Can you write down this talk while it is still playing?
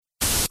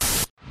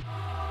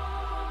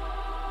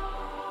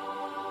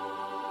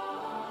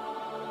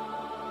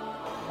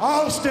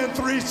Austin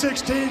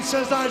 316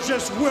 says I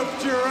just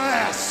whipped your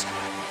ass.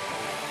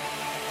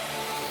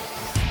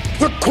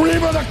 The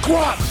cream of the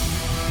crop.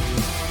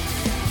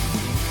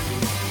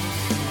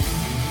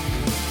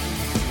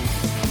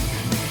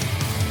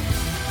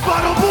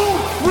 Bada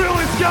boom!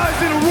 Realest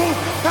guys in the room,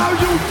 how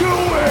you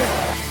doing?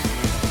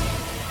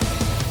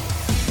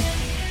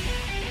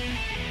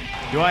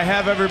 Do I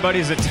have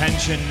everybody's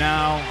attention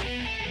now?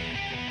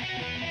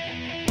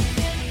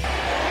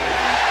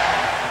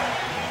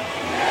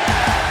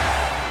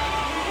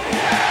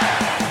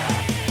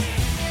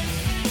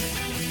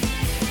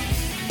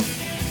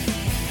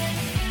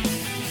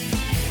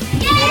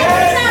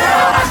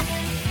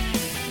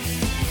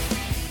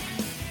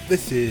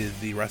 This is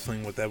the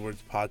Wrestling with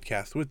Edwards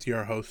podcast with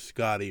your host,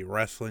 Scotty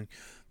Wrestling.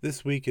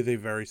 This week is a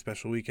very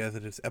special week as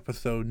it is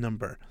episode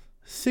number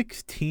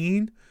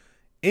 16,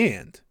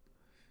 and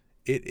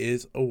it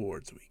is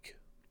awards week.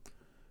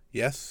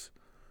 Yes,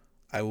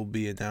 I will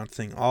be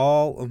announcing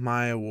all of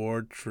my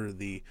awards for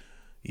the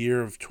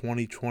year of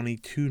 2020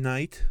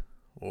 tonight,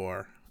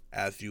 or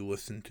as you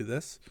listen to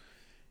this,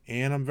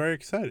 and I'm very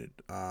excited.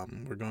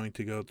 We're going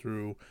to go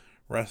through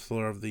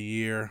Wrestler of the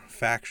Year,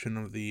 Faction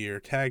of the Year,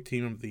 Tag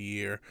Team of the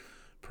Year,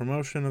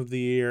 Promotion of the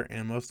Year,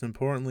 and most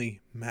importantly,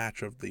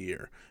 Match of the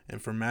Year.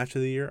 And for Match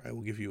of the Year, I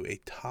will give you a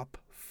top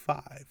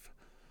 5.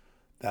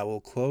 That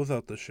will close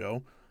out the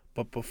show.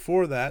 But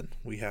before that,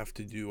 we have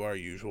to do our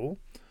usual.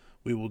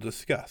 We will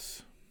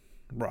discuss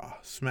Raw,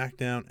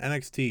 SmackDown,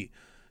 NXT,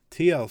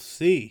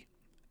 TLC,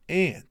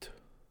 and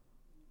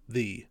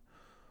the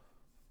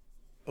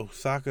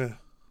Osaka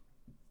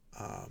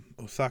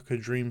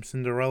Dream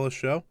Cinderella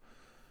show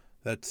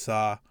that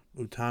saw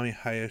Utami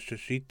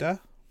Hayashishita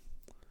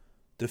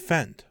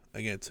defend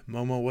against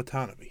Momo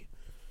Watanabe.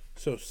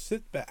 So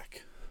sit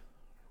back,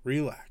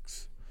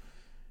 relax,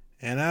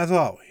 and as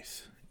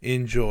always,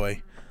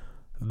 enjoy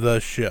the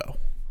show.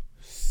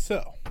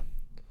 So,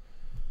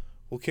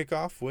 we'll kick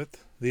off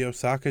with the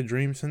Osaka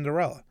Dream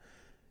Cinderella.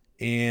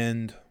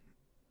 And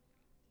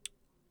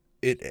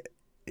it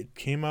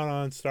came out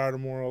on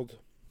Stardom World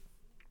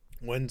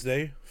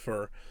Wednesday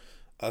for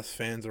us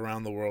fans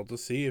around the world to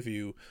see. If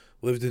you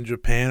lived in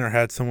Japan or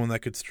had someone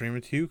that could stream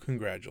it to you,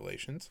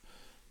 congratulations.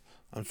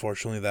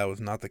 Unfortunately, that was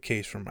not the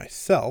case for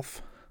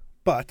myself,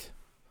 but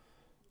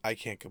I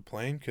can't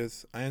complain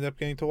because I ended up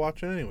getting to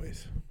watch it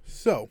anyways.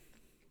 So,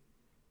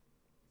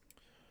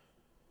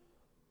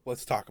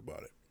 let's talk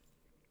about it.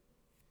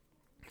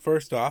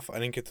 First off, I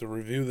didn't get to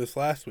review this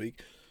last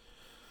week,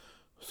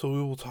 so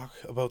we will talk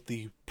about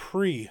the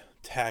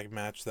pre-tag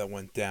match that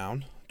went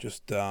down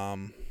just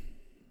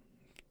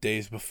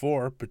days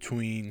before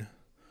between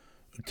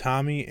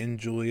Utami and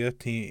Giulia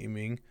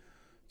teaming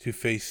to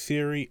face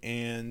Syuri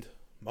and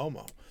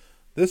Momo.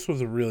 This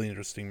was a really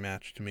interesting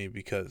match to me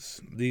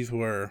because these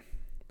were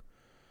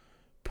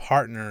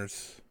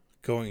partners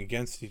going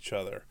against each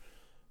other,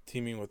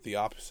 teaming with the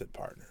opposite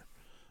partner.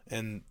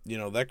 And,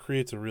 that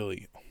creates a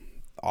really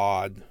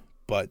odd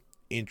but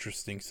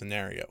interesting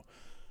scenario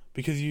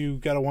because you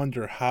got to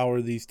wonder, how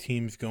are these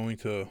teams going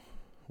to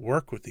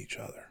work with each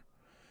other?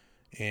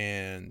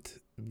 And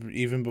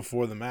even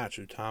before the match,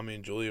 Utami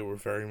and Giulia were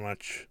very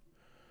much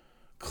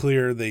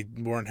clear they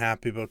weren't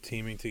happy about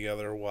teaming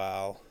together,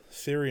 while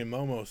Syuri and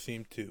Momo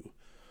seemed to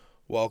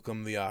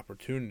welcome the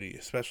opportunity,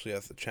 especially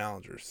as the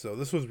challengers. So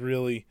this was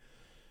really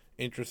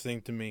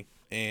interesting to me,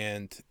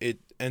 and it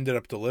ended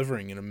up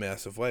delivering in a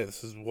massive way.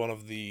 This is one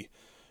of the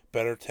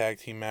better tag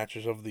team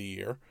matches of the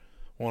year,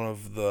 one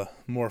of the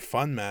more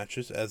fun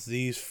matches, as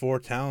these four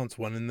talents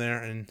went in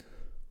there and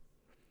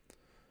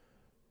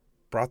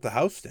brought the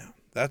house down.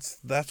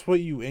 That's what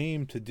you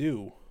aim to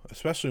do,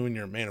 especially when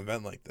you're a main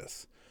event like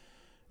this.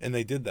 And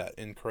they did that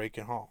in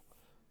Kraken Hall.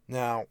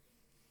 Now,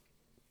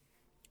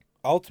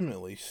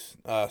 ultimately,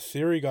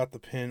 Syuri got the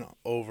pin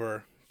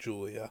over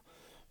Giulia,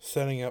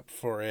 setting up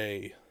for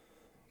a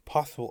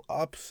possible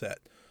upset,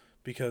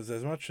 because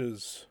as much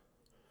as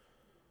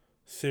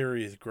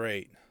Syuri is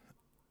great,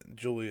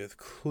 Giulia is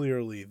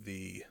clearly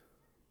the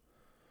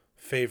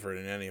favorite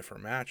in any of her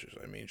matches.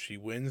 I mean, she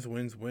wins.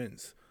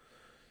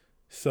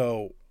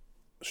 So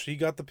she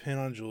got the pin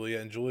on Giulia,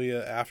 and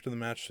Giulia, after the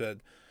match,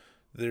 said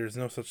there's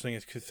no such thing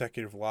as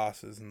consecutive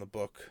losses in the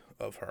book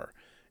of her.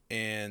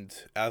 And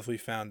as we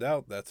found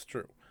out, that's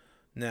true.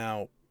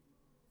 Now,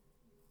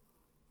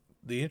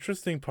 the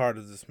interesting part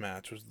of this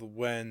match was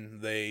when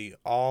they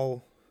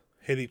all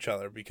hit each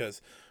other,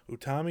 because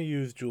Utami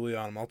used Giulia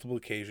on multiple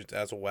occasions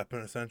as a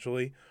weapon,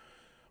 essentially,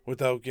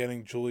 without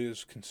getting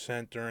Giulia's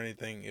consent or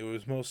anything. It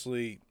was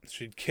mostly,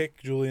 she'd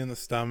kick Giulia in the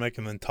stomach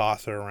and then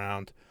toss her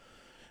around.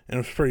 And it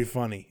was pretty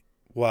funny.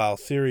 While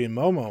Syuri and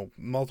Momo,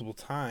 multiple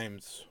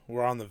times,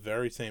 were on the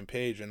very same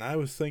page. And I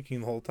was thinking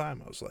the whole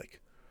time, I was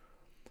like,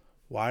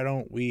 why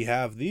don't we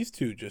have these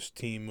two just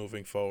team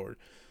moving forward?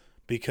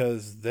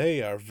 Because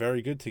they are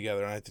very good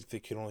together, and I think they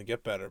can only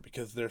get better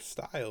because their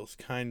styles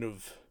kind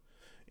of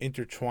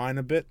intertwine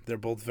a bit. They're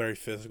both very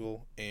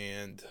physical,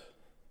 and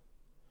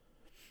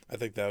I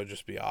think that would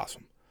just be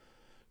awesome.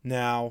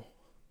 Now,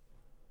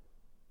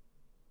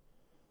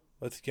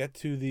 let's get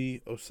to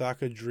the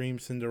Osaka Dream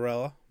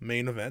Cinderella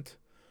main event.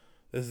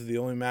 This is the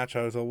only match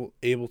I was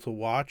able to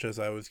watch as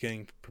I was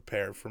getting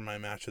prepared for my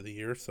match of the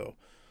year, so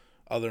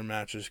other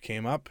matches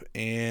came up,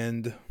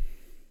 and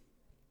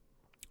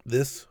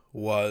this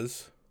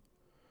was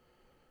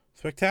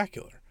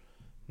spectacular.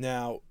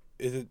 Now,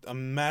 is it a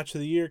match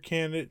of the year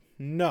candidate?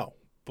 No,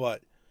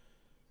 but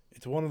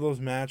it's one of those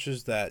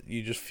matches that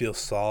you just feel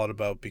solid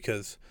about,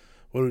 because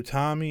what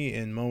Utami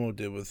and Momo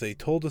did was they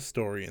told a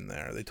story in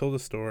there. They told a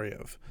story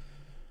of,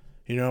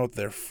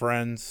 they're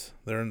friends.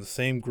 They're in the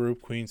same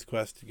group, Queen's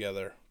Quest,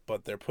 together,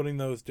 but they're putting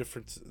those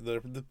differences.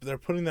 They're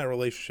putting that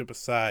relationship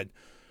aside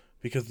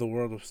because the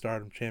World of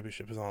Stardom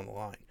Championship is on the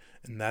line,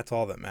 and that's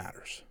all that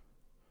matters.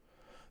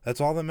 That's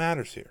all that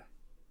matters here.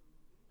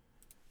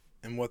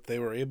 And what they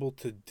were able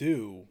to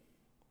do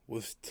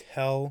was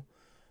tell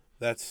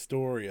that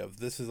story of,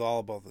 this is all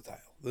about the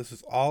title. This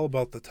is all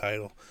about the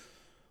title.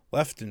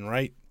 Left and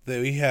right,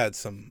 we had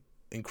some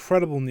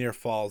incredible near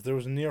falls. There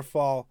was a near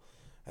fall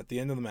at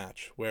the end of the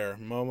match where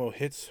Momo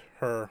hits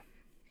her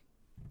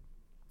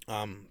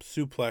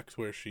suplex,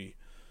 where she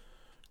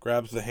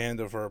grabs the hand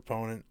of her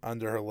opponent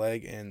under her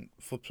leg and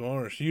flips him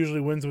over. She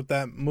usually wins with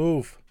that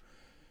move,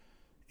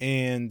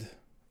 and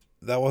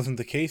that wasn't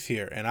the case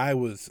here, and I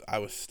was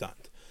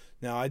stunned.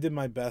 Now, I did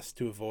my best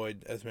to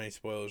avoid as many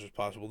spoilers as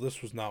possible.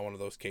 This was not one of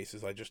those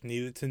cases. I just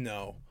needed to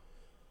know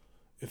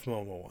if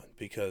Momo won,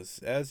 because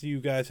as you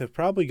guys have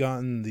probably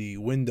gotten the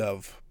wind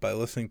of by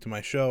listening to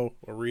my show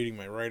or reading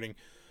my writing,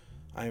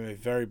 I am a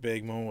very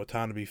big Momo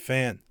Watanabe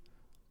fan,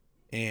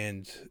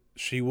 and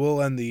she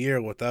will end the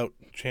year without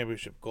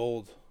championship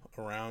gold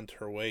around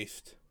her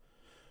waist,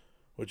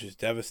 which is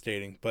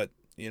devastating. But,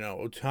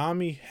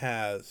 Utami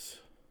has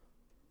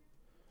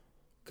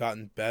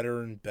gotten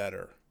better and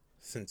better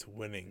since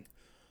winning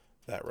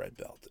that red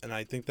belt, and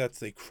I think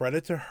that's a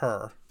credit to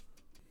her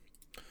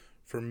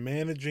for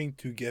managing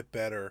to get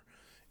better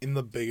in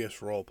the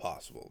biggest role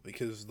possible,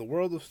 because the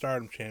World of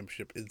Stardom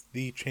Championship is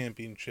the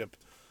championship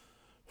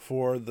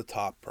for the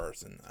top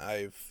person.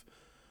 I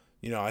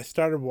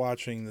started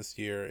watching this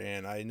year,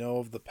 and I know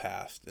of the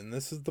past, and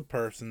this is the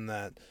person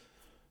that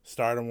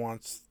Stardom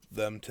wants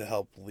them to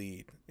help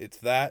lead. It's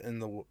that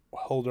and the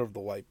holder of the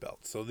white belt.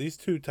 So these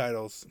two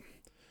titles,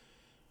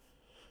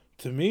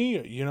 to me,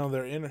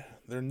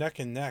 they're neck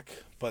and neck,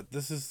 but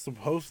this is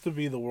supposed to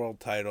be the world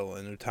title,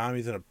 and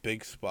Utami's in a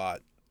big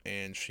spot,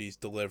 and she's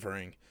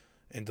delivering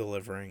and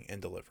delivering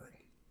and delivering.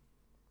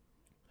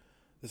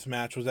 This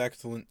match was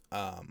excellent.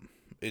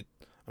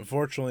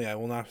 Unfortunately, I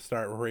will not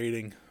start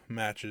rating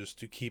matches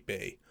to keep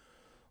a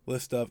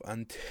list of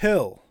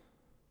until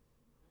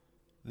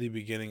the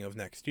beginning of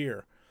next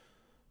year,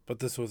 but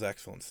this was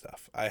excellent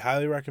stuff. I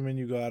highly recommend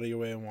you go out of your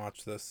way and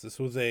watch this. This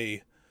was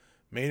a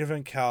main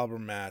event caliber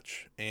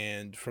match,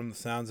 and from the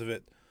sounds of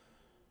it,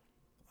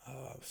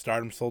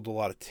 Stardom sold a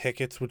lot of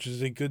tickets, which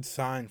is a good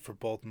sign for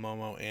both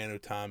Momo and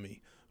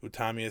Utami.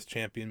 Utami as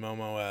champion,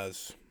 Momo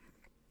as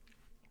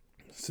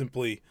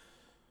simply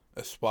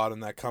a spot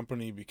in that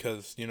company,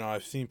 because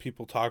I've seen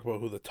people talk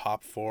about who the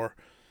top four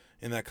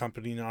in that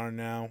company are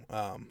now.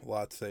 A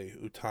lot say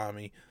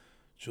Utami,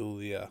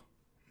 Julia,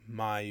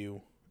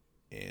 Mayu,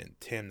 and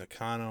Tam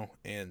Nakano,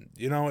 and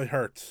it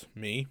hurts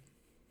me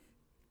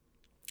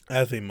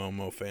as a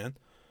Momo fan,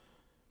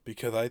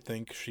 because I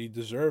think she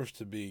deserves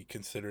to be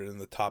considered in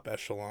the top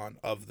echelon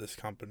of this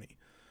company.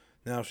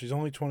 Now, she's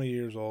only 20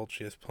 years old.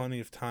 She has plenty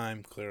of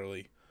time,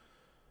 clearly.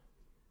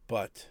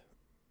 But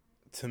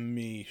to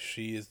me,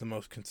 she is the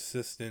most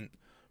consistent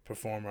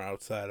performer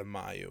outside of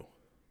Mayu.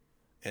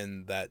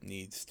 And that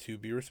needs to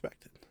be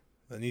respected.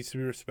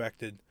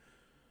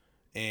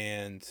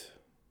 And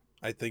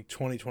I think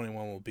 2021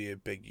 will be a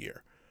big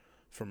year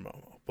for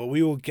Momo. But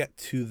we will get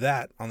to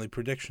that on the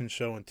prediction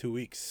show in 2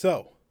 weeks.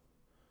 So,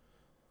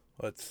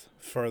 let's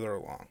further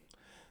along.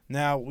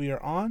 Now, we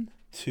are on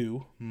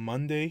to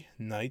Monday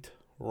Night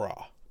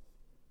Raw.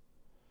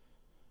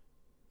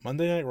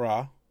 Monday Night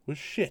Raw was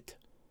shit.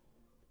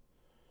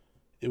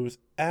 It was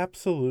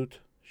absolute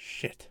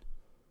shit.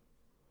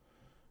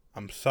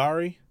 I'm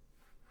sorry,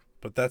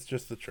 but that's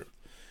just the truth.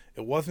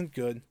 It wasn't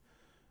good,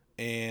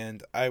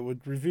 and I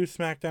would review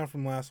SmackDown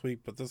from last week,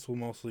 but this will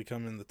mostly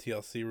come in the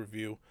TLC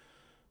review.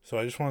 So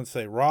I just want to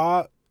say,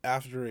 Raw,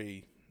 after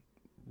a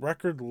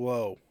record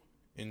low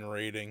in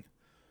rating,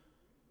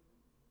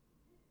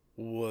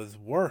 was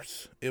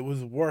worse. It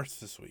was worse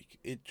this week.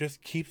 It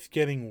just keeps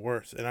getting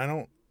worse, and I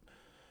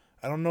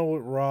don't know what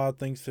Raw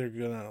thinks their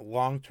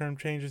long-term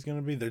change is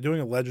gonna be. They're doing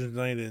a Legends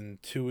Night in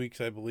 2 weeks,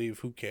 I believe.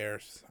 Who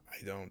cares?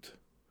 I don't.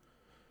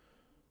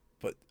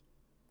 But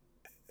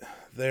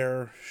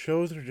their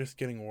shows are just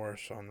getting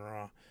worse on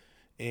Raw,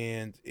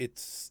 and it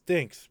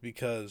stinks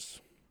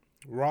because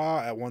Raw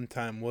at one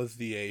time was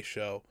the A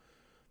show.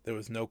 There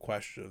was no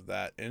question of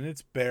that, and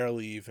it's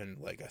barely even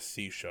like a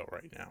C show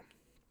right now.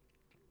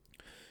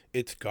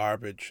 It's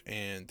garbage,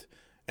 and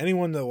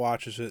anyone that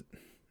watches it,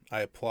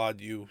 I applaud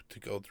you to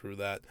go through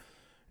that.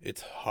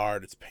 It's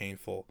hard, it's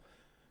painful,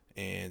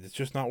 and it's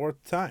just not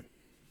worth the time.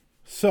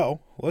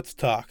 So, let's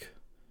talk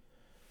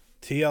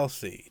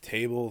TLC,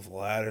 tables,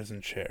 ladders,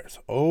 and chairs.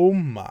 Oh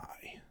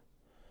my.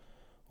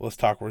 Let's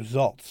talk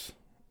results.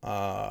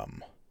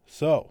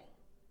 So,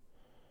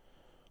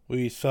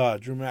 we saw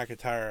Drew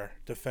McIntyre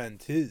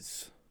defend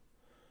his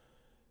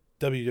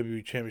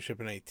WWE Championship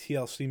in a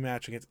TLC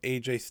match against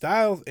AJ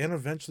Styles and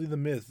eventually The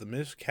Miz. The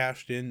Miz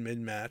cashed in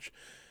mid-match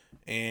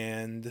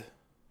and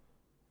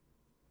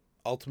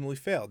ultimately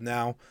failed.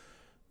 Now,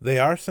 they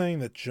are saying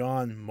that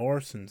John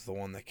Morrison's the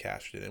one that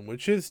cashed it in,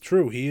 which is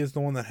true. He is the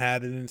one that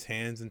had it in his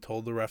hands and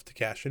told the ref to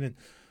cash it in.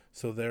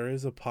 So there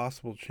is a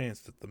possible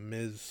chance that The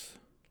Miz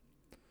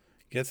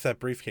gets that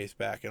briefcase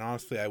back. And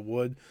honestly, I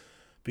would,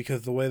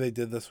 because the way they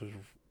did this was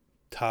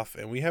tough.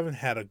 And we haven't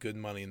had a good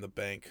Money in the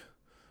Bank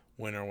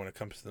winner when it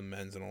comes to the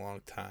men's in a long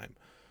time.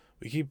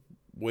 We keep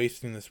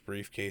wasting this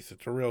briefcase.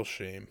 It's a real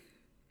shame.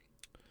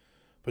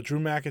 But Drew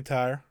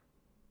McIntyre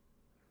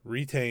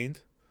retained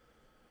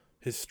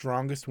his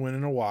strongest win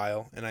in a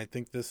while, and I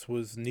think this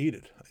was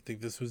needed. I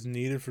think this was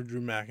needed for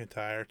Drew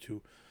McIntyre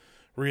to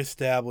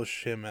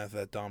reestablish him as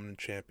that dominant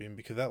champion,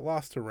 because that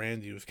loss to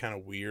Randy was kind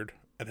of weird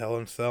at Hell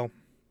in a Cell.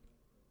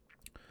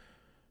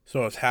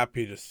 So I was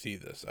happy to see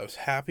this. I was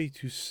happy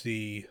to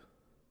see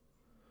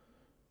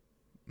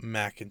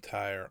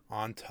McIntyre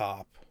on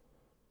top.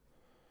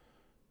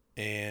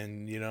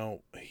 And,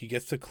 he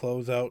gets to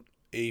close out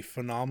a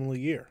phenomenal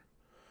year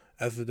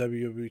as the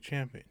WWE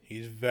champion.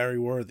 He's very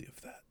worthy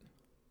of that.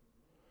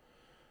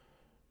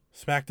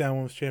 SmackDown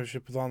Women's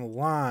Championship was on the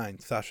line.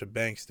 Sasha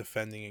Banks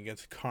defending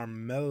against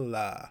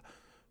Carmella.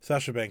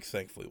 Sasha Banks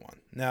thankfully won.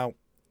 Now,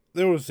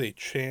 there was a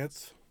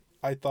chance,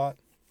 I thought,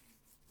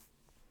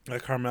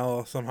 that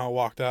Carmella somehow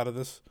walked out of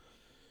this.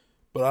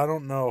 But I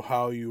don't know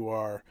how you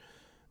are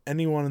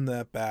anyone in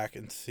that back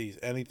and sees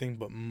anything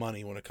but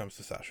money when it comes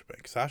to Sasha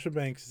Banks. Sasha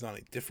Banks is on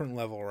a different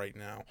level right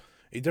now.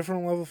 A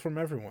different level from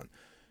everyone.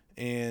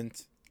 And,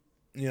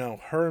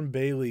 her and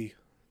Bayley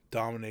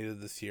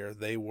dominated this year.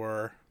 They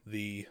were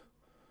the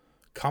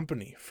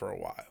company for a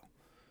while.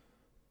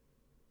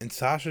 And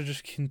Sasha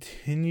just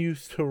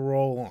continues to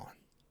roll on.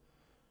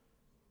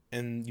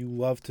 And you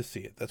love to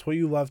see it. That's what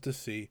you love to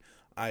see.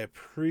 I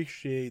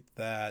appreciate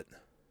that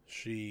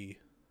she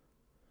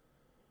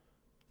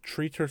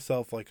treats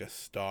herself like a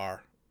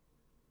star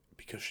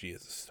because she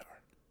is a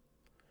star.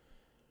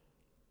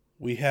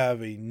 We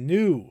have a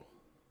new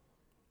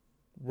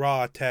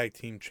Raw Tag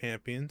Team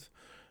Champions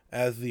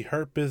as the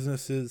Hurt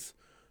Businesses,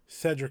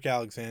 Cedric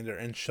Alexander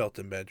and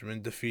Shelton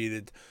Benjamin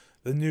defeated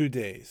the New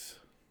Days,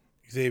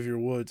 Xavier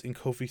Woods and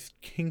Kofi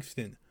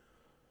Kingston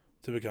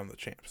to become the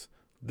champs.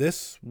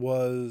 This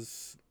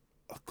was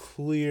a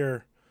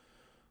clear,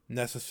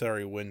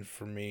 necessary win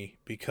for me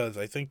because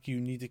I think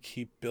you need to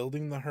keep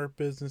building the Hurt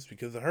Business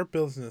because the Hurt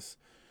Business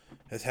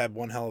has had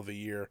one hell of a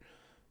year.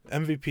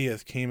 MVP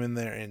has came in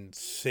there and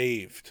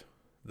saved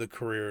the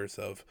careers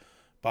of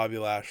Bobby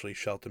Lashley,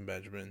 Shelton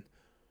Benjamin,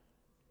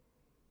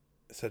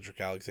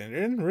 Cedric Alexander,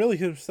 and really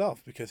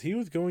himself because he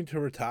was going to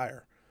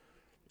retire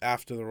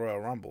after the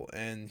Royal Rumble,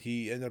 and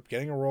he ended up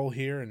getting a role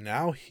here, and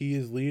now he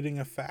is leading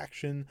a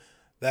faction.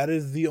 That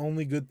is the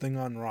only good thing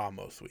on Raw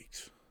most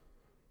weeks.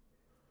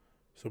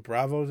 So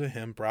bravo to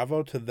him,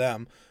 bravo to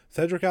them.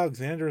 Cedric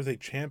Alexander is a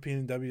champion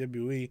in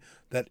WWE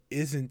that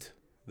isn't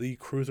the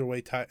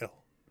Cruiserweight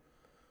title.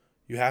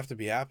 You have to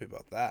be happy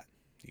about that.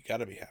 You got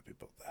to be happy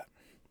about that.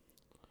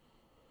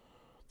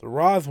 The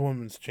Raw's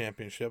Women's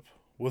Championship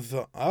was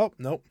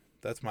nope,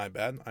 that's my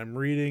bad. I'm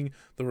reading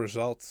the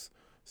results.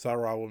 Saw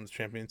Raw Women's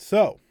Champion.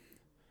 So,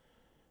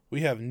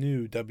 we have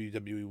new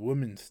WWE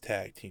Women's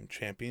Tag Team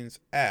Champions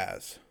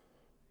as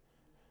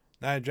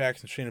Nia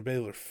Jax and Shayna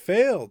Baszler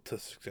failed to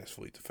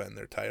successfully defend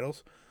their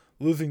titles,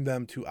 losing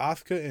them to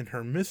Asuka and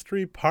her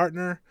mystery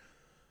partner,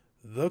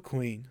 the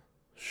Queen,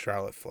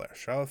 Charlotte Flair.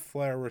 Charlotte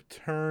Flair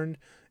returned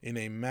in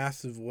a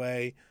massive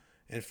way,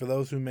 and for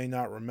those who may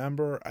not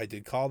remember, I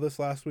did call this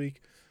last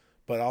week,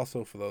 but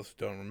also for those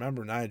who don't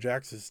remember, Nia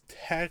Jax is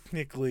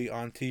technically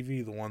on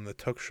TV the one that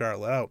took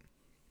Charlotte out.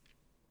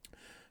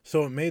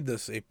 So it made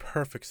this a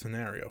perfect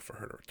scenario for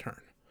her to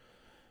return.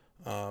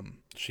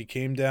 She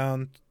came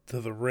down to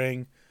the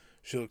ring.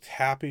 She looked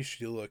happy.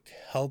 She looked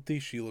healthy.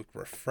 She looked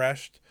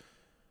refreshed.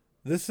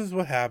 This is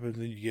what happens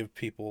when you give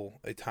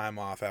people a time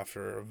off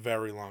after a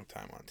very long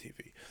time on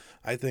TV.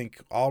 I think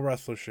all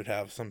wrestlers should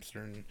have some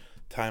certain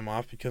time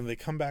off because they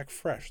come back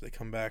fresh. They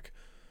come back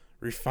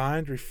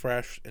refined,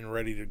 refreshed, and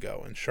ready to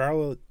go. And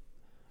Charlotte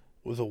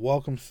was a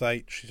welcome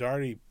sight. She's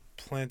already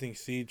planting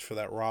seeds for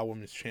that Raw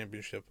Women's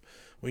Championship.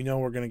 We know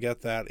we're going to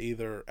get that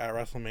either at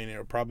WrestleMania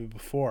or probably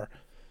before.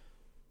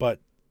 But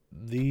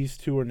these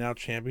two are now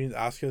champions.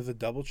 Asuka is a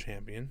double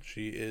champion.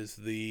 She is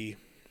the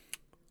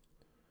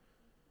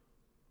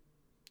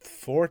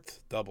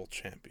fourth double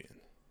champion,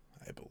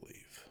 I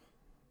believe.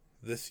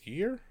 This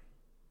year?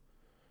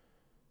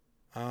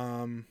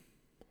 No.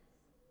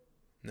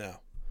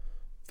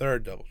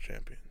 Third double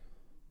champion.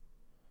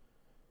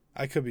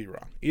 I could be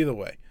wrong. Either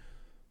way.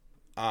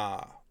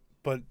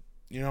 But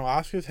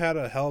Asuka's had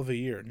a hell of a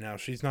year. Now,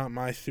 she's not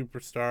my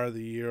superstar of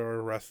the year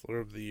or wrestler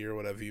of the year,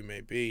 whatever you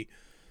may be.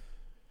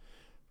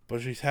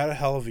 But she's had a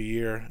hell of a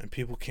year, and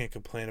people can't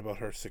complain about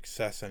her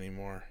success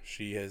anymore.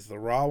 She is the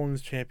Raw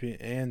Women's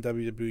Champion and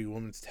WWE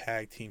Women's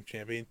Tag Team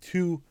Champion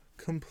to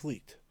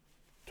complete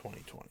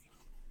 2020.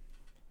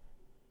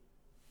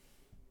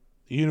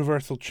 The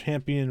Universal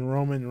Champion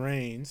Roman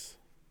Reigns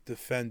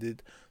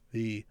defended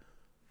the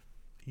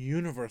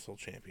Universal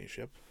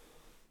Championship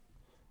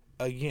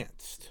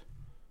against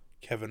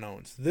Kevin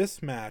Owens.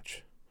 This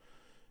match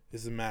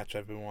is the match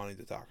I've been wanting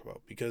to talk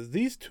about because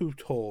these two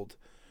told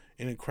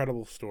an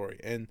incredible story.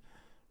 And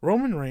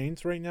Roman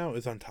Reigns right now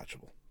is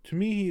untouchable. To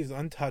me, he is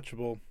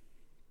untouchable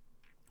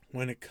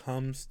when it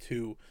comes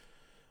to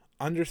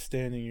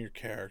understanding your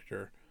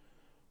character,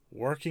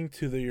 working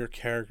to your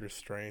character's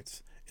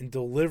strengths, and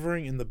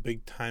delivering in the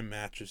big time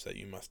matches that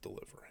you must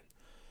deliver in.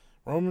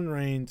 Roman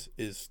Reigns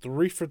is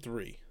 3 for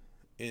 3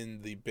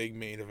 in the big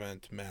main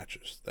event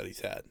matches that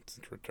he's had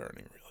since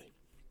returning, really.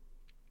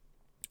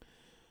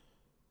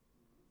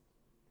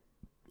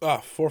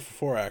 4 for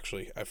 4,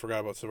 actually. I forgot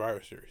about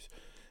Survivor Series.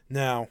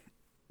 Now,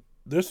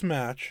 this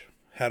match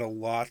had a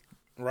lot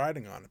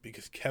riding on it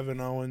because Kevin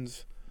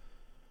Owens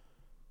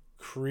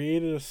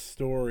created a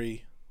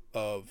story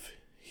of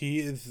he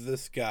is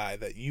this guy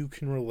that you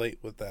can relate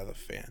with as a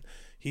fan.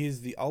 He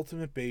is the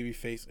ultimate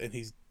babyface, and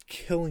he's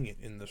killing it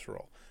in this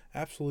role.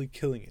 Absolutely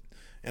killing it.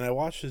 And I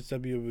watched his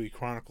WWE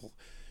Chronicle.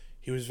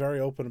 He was very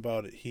open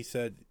about it. He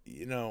said,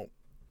 his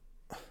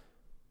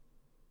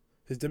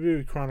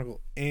WWE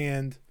Chronicle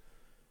and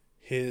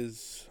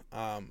his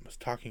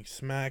Talking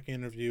Smack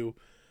interview,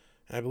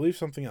 and I believe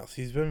something else.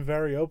 He's been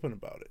very open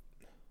about it.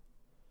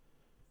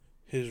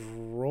 His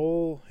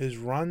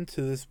run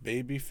to this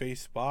babyface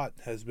spot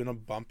has been a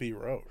bumpy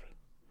road.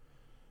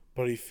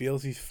 But he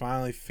feels he's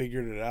finally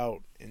figured it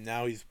out, and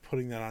now he's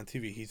putting that on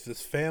TV. He's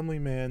this family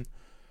man.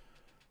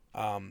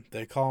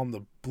 They call him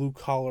the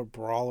blue-collar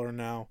brawler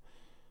now,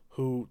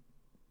 who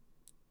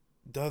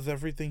does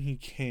everything he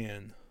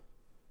can.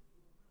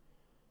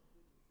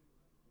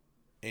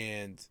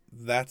 And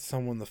that's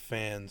someone the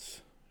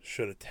fans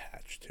should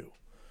attach to.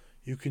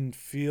 You can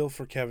feel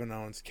for Kevin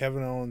Owens.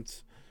 Kevin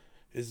Owens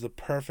is the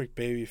perfect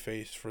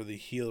babyface for the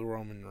heel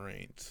Roman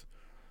Reigns.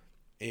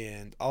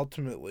 And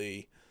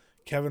ultimately,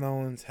 Kevin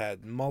Owens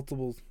had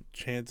multiple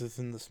chances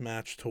in this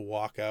match to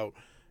walk out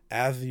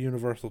as the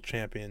Universal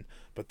Champion,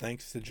 but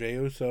thanks to Jey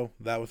Uso,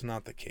 that was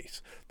not the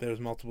case. There was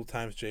multiple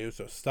times Jey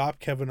Uso stopped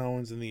Kevin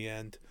Owens in the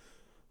end,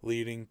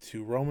 leading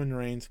to Roman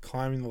Reigns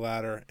climbing the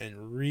ladder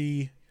and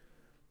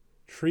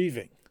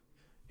retrieving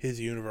his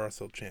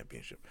Universal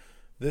Championship.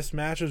 This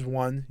match is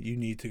one you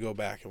need to go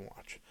back and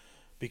watch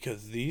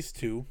because these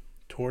two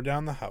tore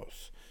down the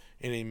house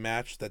in a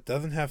match that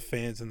doesn't have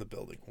fans in the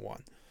building.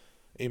 One,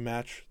 a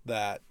match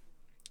that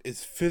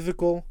is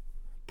physical,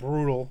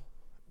 brutal,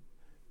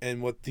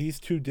 and what these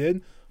two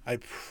did, I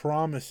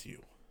promise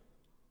you,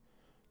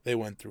 they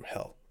went through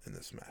hell in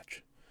this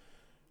match.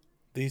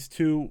 These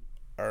two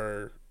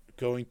are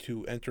going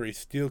to enter a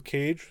steel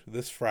cage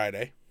this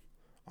Friday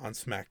on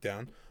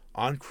SmackDown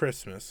on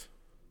Christmas.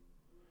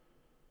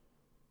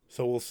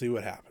 So we'll see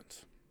what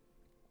happens.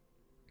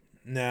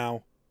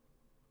 Now,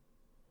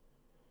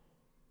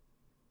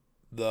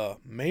 the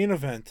main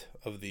event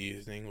of the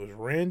evening was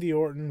Randy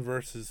Orton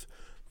versus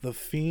The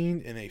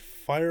Fiend in a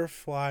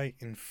Firefly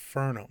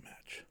Inferno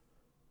match.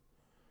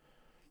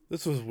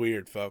 This was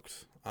weird,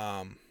 folks.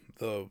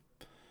 The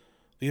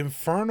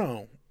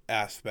Inferno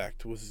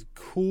aspect was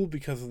cool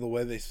because of the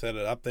way they set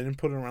it up. They didn't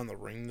put it around the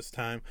ring this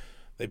time.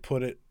 They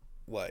put it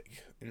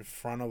in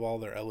front of all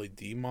their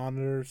LED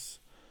monitors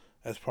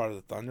as part of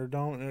the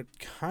Thunderdome, and it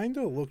kind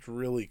of looked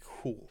really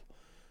cool.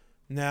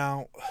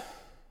 Now,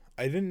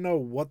 I didn't know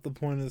what the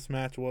point of this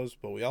match was,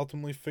 but we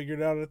ultimately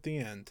figured out at the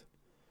end,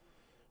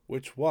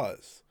 which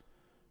was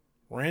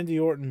Randy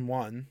Orton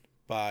won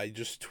by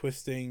just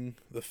twisting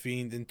The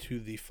Fiend into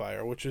the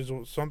fire, which is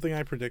something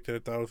I predicted. I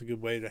thought it was a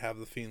good way to have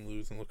The Fiend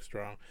lose and look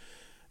strong.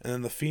 And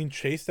then The Fiend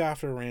chased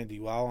after Randy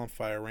while on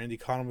fire. Randy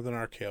caught him with an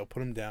RKO,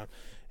 put him down,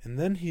 and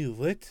then he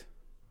lit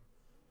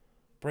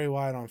Bray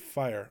Wyatt on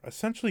fire,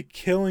 essentially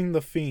killing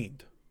The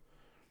Fiend.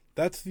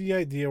 That's the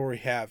idea we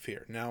have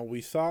here. Now,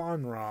 we saw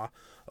on Raw,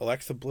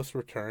 Alexa Bliss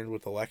returned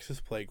with Alexa's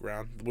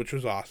Playground, which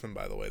was awesome,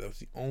 by the way. That was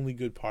the only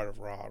good part of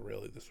Raw,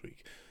 really, this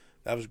week.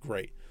 That was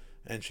great.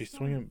 And she's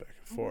swinging back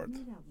and forth.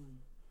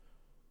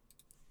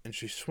 And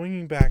she's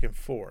swinging back and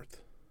forth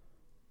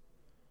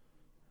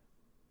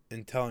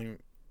and telling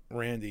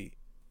Randy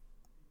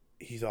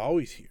he's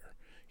always here.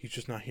 He's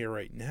just not here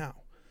right now.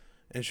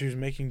 And she was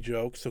making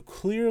jokes. So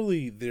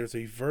clearly there's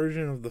a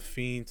version of The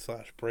Fiend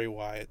 / Bray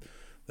Wyatt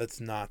that's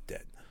not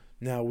dead.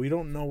 Now, we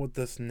don't know what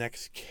this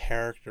next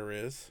character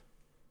is.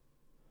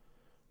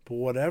 But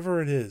whatever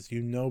it is,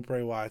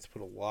 Bray Wyatt's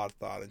put a lot of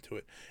thought into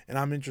it. And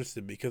I'm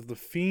interested because the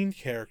Fiend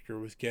character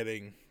was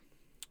getting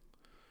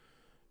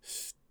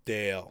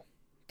stale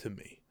to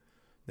me.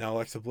 Now,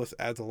 Alexa Bliss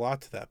adds a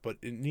lot to that, but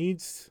it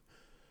needs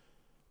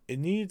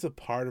a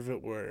part of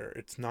it where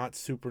it's not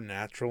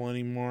supernatural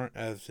anymore,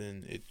 as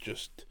in it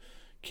just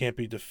can't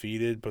be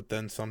defeated, but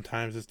then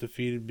sometimes it's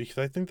defeated, because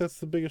I think that's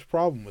the biggest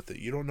problem with it.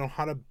 You don't know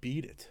how to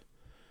beat it.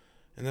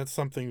 And that's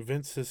something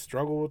Vince has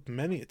struggled with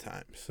many a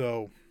time.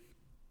 So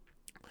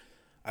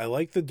I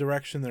like the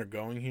direction they're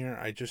going here.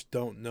 I just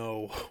don't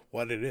know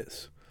what it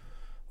is.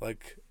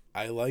 Like,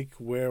 I like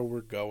where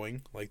we're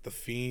going. Like, The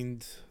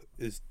Fiend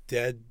is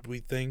dead, we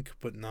think,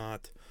 but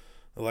not.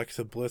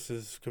 Alexa Bliss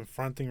is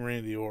confronting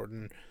Randy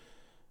Orton.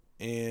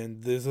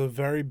 And there's a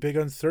very big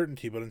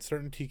uncertainty, but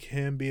uncertainty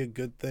can be a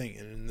good thing.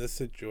 And in this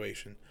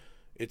situation,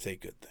 it's a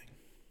good thing.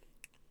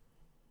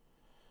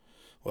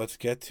 Let's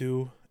get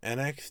to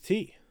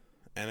NXT.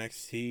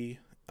 NXT,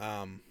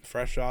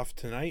 fresh off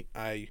tonight.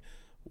 I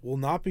will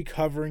not be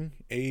covering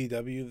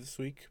AEW this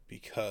week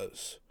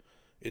because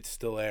it's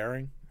still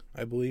airing,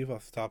 I believe,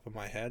 off the top of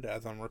my head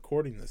as I'm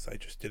recording this. I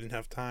just didn't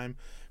have time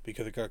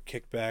because it got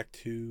kicked back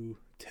to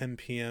 10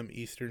 p.m.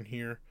 Eastern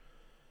here.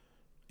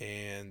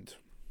 And,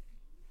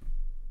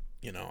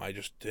 I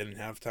just didn't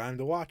have time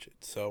to watch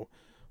it. So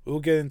we'll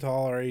get into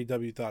all our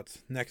AEW thoughts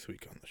next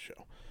week on the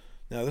show.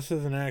 Now, this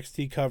is an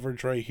NXT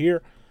coverage right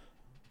here.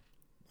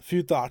 A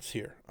few thoughts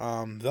here.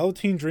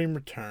 Velveteen Dream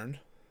returned.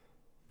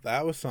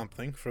 That was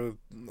something for,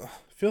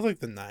 feels like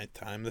the 9th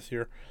time this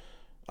year.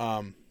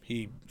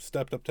 He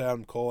stepped up to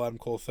Adam Cole. Adam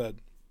Cole said,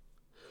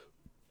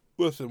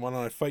 "Listen, why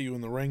don't I fight you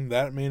in the ring?"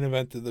 That main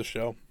evented the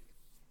show.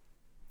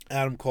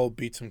 Adam Cole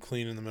beats him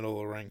clean in the middle of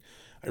the ring.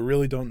 I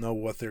really don't know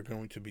what they're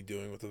going to be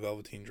doing with the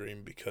Velveteen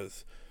Dream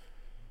because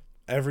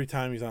every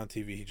time he's on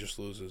TV, he just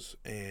loses.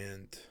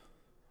 And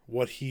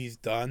what he's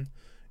done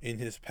in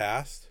his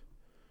past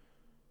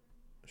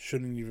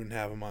shouldn't even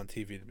have him on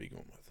TV to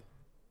begin with.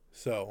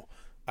 So,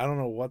 I don't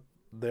know what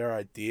their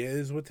idea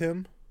is with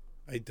him.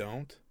 I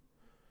don't.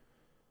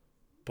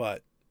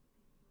 But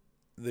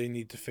they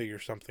need to figure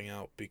something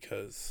out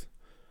because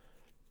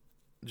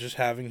just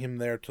having him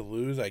there to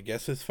lose, I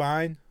guess, is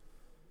fine.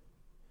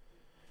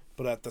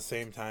 But at the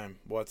same time,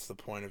 what's the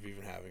point of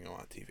even having him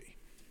on TV?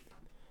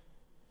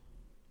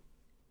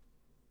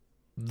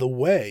 The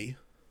Way,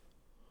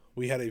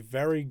 we had a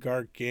very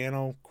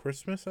Gargano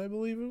Christmas, I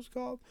believe it was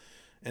called.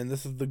 And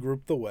this is the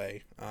group The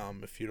Way.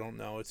 If you don't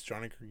know, it's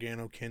Johnny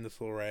Gargano, Candice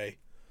LeRae,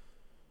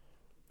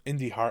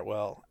 Indy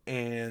Hartwell,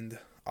 and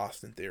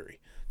Austin Theory.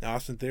 Now,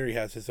 Austin Theory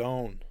has his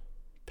own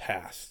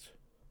past,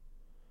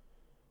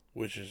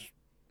 which is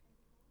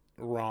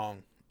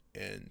wrong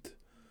and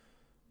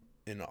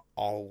in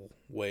all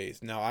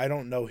ways. Now, I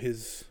don't know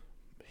his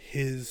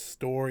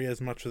story as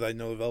much as I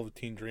know the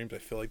Velveteen Dreams. I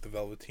feel like the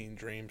Velveteen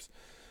Dreams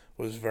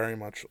was very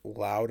much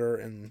louder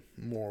and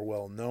more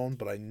well known,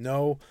 but I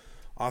know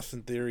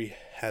Austin Theory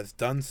has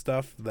done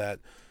stuff that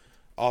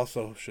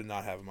also should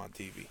not have him on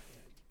TV.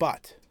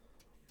 But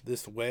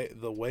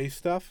the way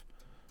stuff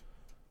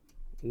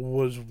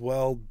was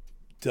well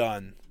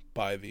done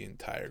by the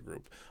entire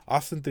group.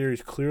 Austin Theory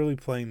is clearly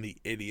playing the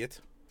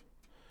idiot.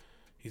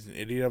 He's an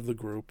idiot of the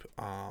group,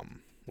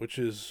 which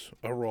is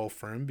a role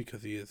for him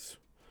because he is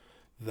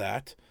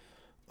that.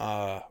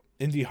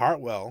 Indy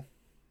Hartwell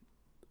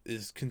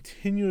is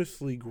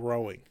continuously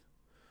growing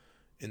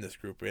in this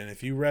group. And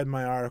if you read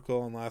my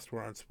article on Last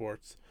Word on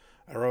Sports,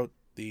 I wrote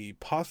the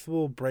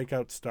possible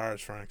breakout stars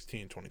for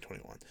NXT in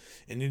 2021.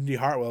 And Indy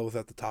Hartwell was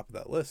at the top of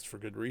that list for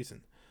good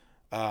reason.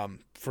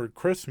 For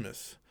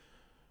Christmas,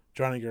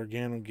 Johnny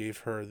Gargano gave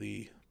her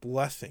the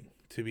blessing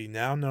to be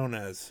now known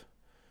as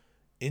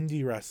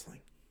Indie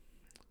Wrestling.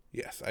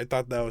 Yes, I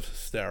thought that was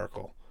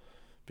hysterical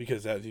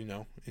because, as you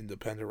know,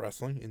 independent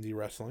wrestling, indie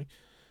wrestling.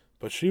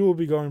 But she will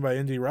be going by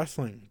Indie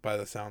Wrestling by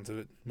the sounds of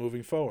it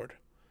moving forward.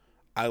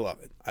 I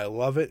love it. I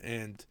love it,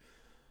 and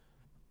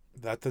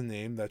that's a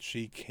name that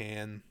she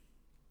can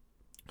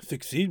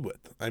succeed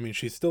with. I mean,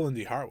 she's still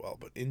Indy Hartwell,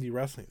 but Indie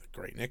Wrestling is a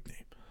great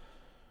nickname.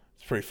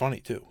 It's pretty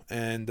funny, too.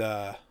 And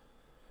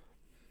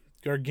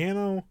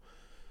Gargano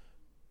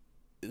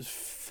is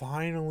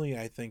finally,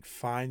 I think,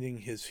 finding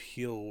his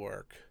heel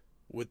work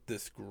with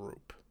this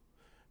group.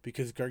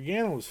 Because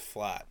Gargano was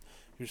flat.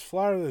 He was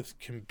flat as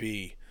can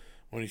be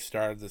when he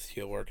started this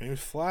heel work. And he was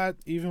flat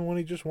even when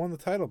he just won the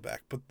title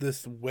back. But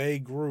this Way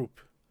group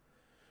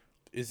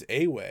is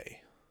a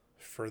way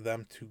for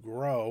them to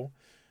grow,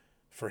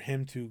 for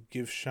him to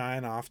give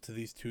shine off to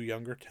these two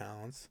younger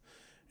talents,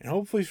 and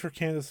hopefully for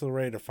Candice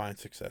LeRae to find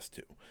success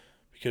too,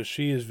 because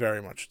she is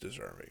very much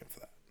deserving of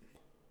that.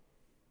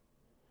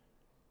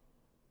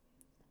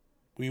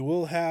 We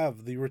will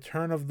have the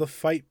return of the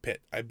Fight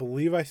Pit. I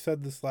believe I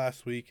said this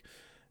last week,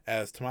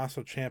 as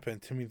Tommaso Ciampa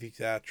and Timothy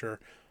Thatcher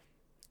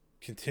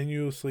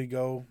continuously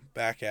go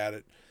back at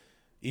it,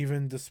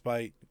 even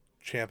despite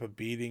Ciampa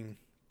beating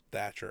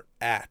Thatcher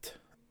at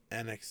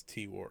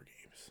NXT War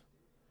Games.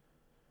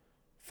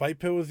 Fight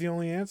Pit was the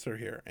only answer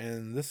here,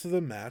 and this is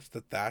a match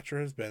that Thatcher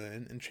has been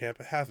in and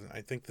Ciampa hasn't.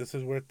 I think this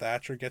is where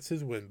Thatcher gets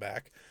his win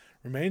back,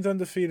 remains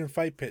undefeated in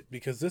Fight Pit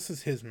because this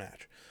is his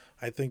match.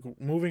 I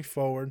think moving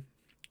forward,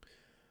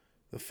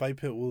 the Fight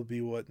Pit will be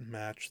what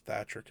match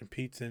Thatcher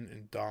competes in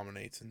and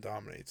dominates.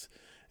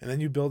 And then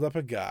you build up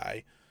a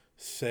guy,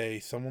 say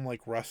someone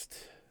like Rust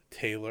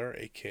Taylor,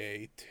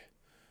 a.k.a.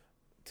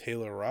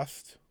 Taylor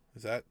Rust.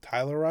 Is that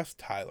Tyler Rust?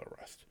 Tyler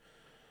Rust.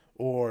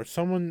 Or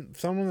someone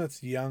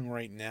that's young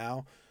right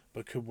now,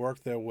 but could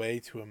work their way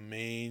to a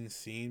main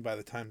scene by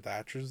the time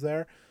Thatcher's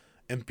there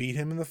and beat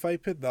him in the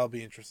fight pit, that'll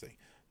be interesting.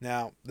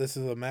 Now, this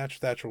is a match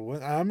Thatcher will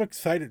win. I'm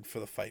excited for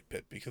the fight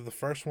pit because the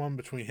first one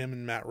between him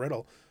and Matt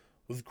Riddle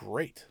was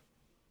great.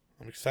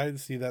 I'm excited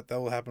to see that. That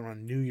will happen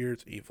on New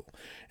Year's Evil.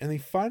 And the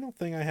final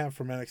thing I have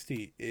from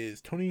NXT is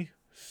Toni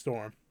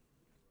Storm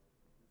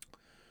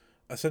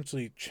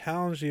essentially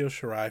challenged Io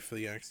Shirai for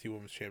the NXT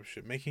Women's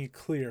Championship, making it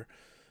clear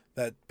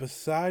that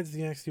besides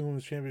the NXT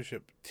Women's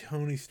Championship,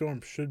 Toni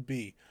Storm should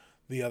be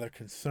the other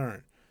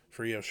concern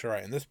for Io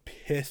Shirai. And this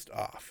pissed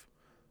off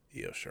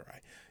Io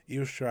Shirai.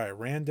 Io Shirai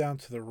ran down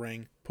to the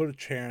ring, put a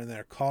chair in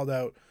there, called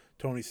out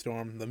Toni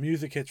Storm. The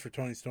music hits for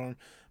Toni Storm.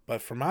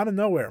 But from out of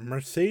nowhere,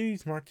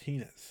 Mercedes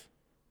Martinez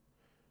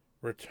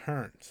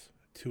returns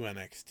to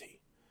NXT.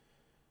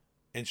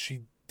 And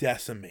she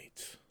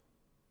decimates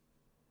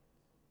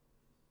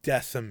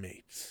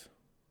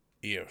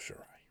Io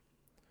Shirai.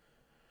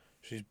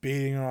 She's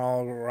beating her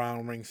all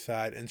around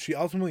ringside. And she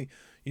ultimately,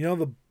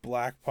 the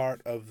black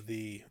part of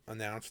the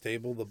announce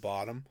table, the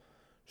bottom,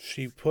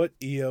 she put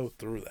Io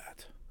through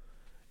that.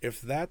 If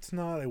that's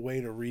not a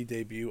way to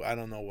re-debut, I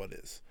don't know what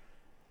is.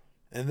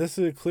 And this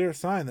is a clear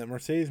sign that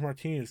Mercedes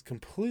Martinez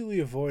completely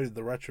avoided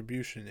the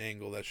Retribution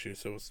angle that she was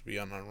supposed to be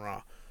on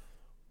Raw.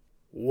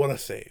 What a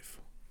save.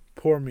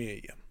 Poor Mia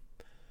Yim.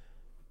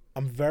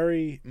 I'm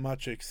very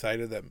much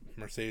excited that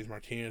Mercedes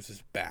Martinez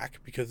is back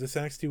because this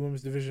NXT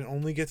Women's Division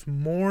only gets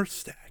more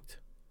stacked.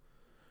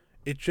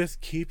 It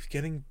just keeps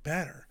getting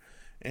better.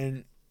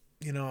 And,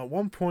 at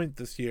one point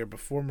this year,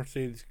 before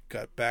Mercedes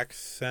got back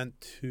sent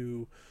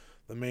to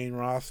the main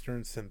roster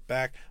and sent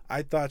back,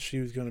 I thought she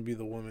was going to be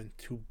the woman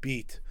to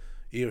beat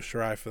Io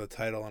Shirai for the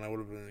title, and I would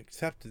have been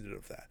accepted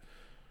of that.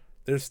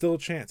 There's still a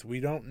chance. We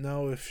don't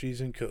know if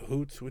she's in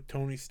cahoots with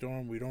Toni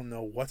Storm. We don't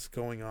know what's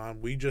going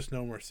on. We just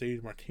know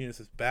Mercedes Martinez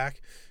is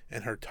back,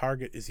 and her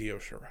target is Io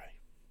Shirai.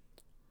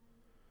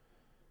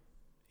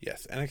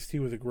 Yes, NXT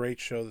was a great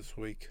show this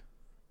week.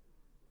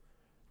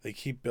 They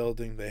keep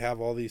building. They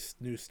have all these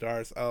new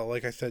stars.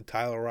 Like I said,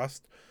 Tyler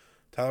Rust.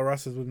 Tyler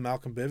Rust is with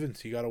Malcolm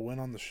Bivens. He got a win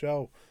on the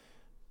show,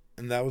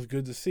 and that was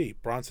good to see.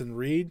 Bronson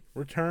Reed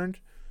returned.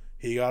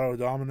 He got a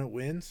dominant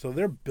win. So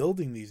they're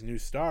building these new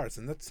stars,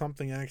 and that's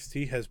something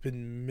NXT has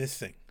been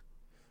missing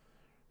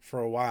for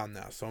a while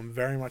now. So I'm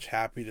very much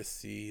happy to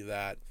see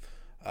that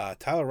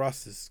Tyler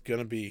Rust is going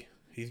to be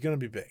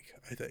big,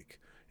 I think,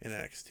 in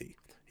NXT.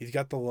 He's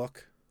got the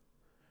look,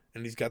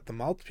 and he's got the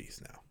mouthpiece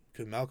now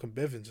because Malcolm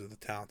Bivens is a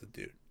talented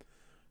dude.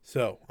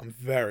 So I'm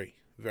very,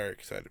 very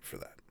excited for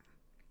that.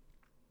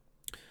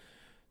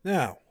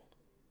 Now,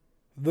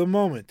 the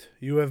moment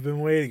you have been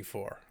waiting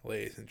for,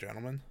 ladies and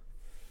gentlemen.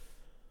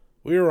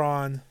 We are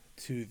on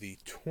to the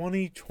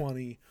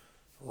 2020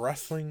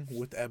 Wrestling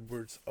with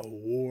Edwards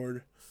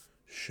Award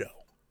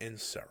Show and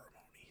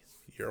Ceremony.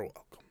 You're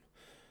welcome.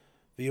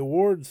 The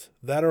awards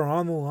that are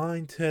on the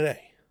line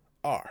today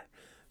are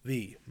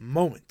the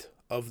Moment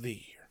of the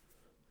Year,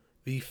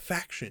 the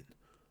Faction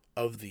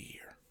of the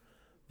Year,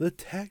 the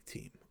Tag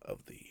Team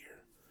of the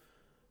Year,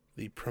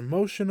 the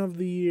Promotion of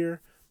the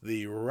Year,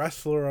 the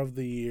Wrestler of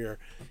the Year,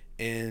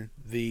 and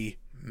the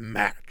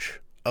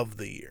Match of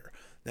the Year.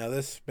 Now,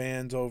 this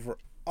spans over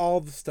all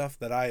the stuff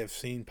that I have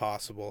seen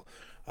possible,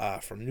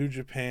 from New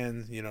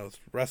Japan,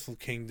 Wrestle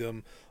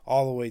Kingdom,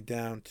 all the way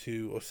down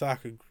to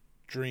Osaka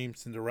Dream,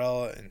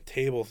 Cinderella, and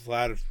tables,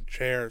 ladders, and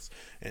chairs,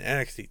 and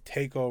NXT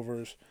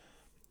takeovers,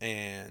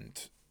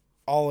 and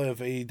all of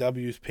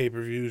AEW's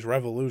pay-per-views,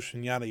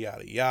 Revolution, yada,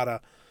 yada, yada.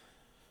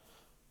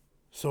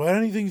 So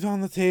anything's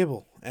on the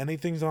table.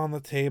 Anything's on the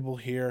table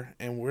here,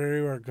 and we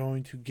are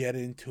going to get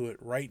into it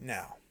right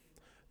now.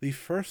 The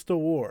first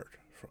award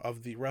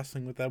of the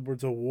Wrestling with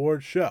Edwards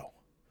Award Show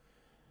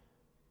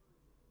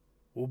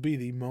will be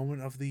the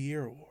Moment of the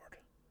Year Award.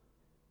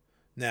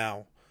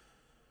 Now,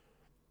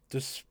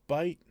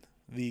 despite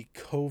the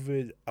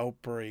COVID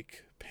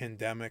outbreak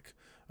pandemic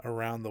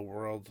around the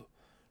world,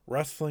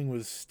 wrestling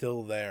was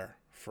still there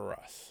for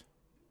us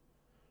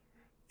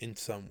in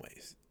some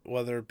ways.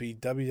 Whether it be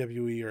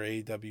WWE or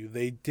AEW,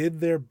 they did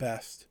their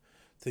best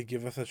to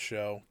give us a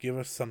show, give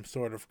us some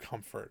sort of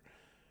comfort.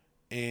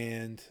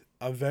 And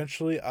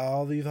eventually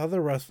all these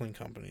other wrestling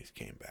companies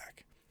came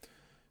back.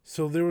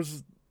 So there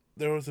was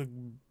a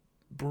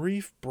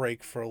brief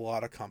break for a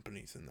lot of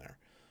companies in there.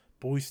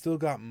 But we still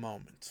got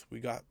moments. We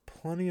got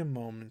plenty of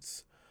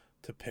moments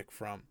to pick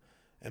from.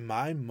 And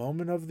my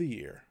moment of the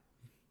year,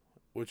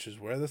 which is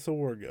where this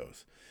award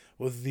goes,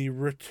 was the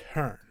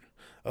return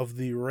of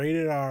the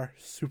Rated R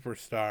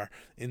Superstar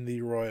in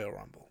the Royal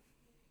Rumble.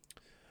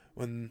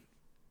 When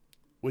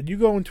you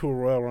go into a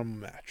Royal Rumble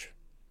match,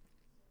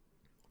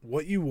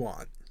 what you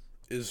want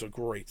is a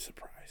great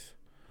surprise.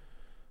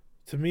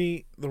 To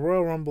me, the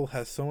Royal Rumble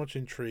has so much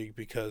intrigue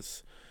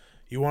because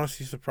you want to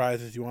see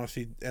surprises, you want to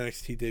see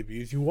NXT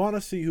debuts, you want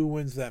to see who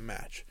wins that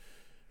match.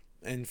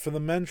 And for the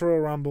Men's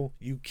Royal Rumble,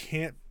 you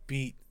can't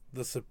beat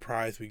the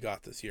surprise we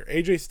got this year.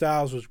 AJ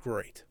Styles was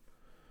great,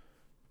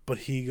 but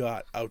he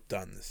got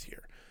outdone this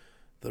year.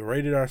 The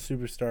Rated R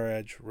Superstar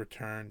Edge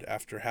returned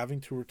after having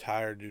to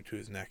retire due to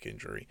his neck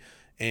injury,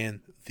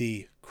 and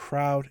the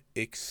crowd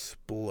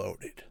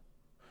exploded.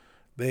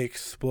 They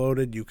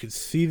exploded. You could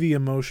see the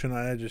emotion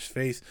on Edge's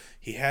face.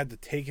 He had to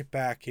take it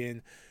back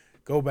in,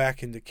 go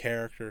back into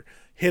character,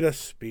 hit a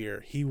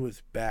spear. He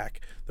was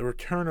back. The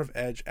return of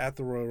Edge at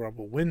the Royal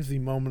Rumble wins the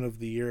moment of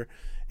the year,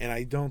 and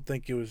I don't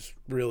think it was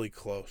really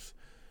close.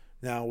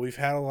 Now, we've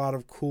had a lot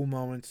of cool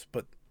moments,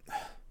 but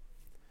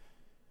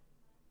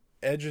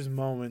Edge's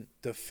moment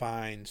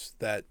defines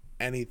that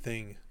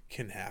anything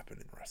can happen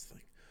in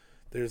wrestling.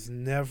 There's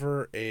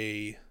never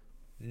a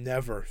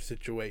never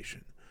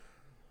situation.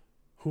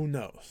 Who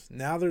knows?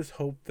 Now there's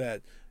hope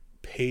that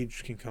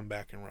Paige can come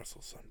back and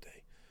wrestle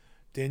someday.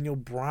 Daniel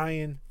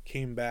Bryan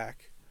came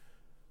back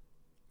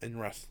and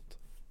wrestled.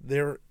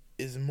 There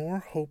is more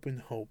hope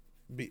and hope,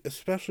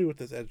 especially with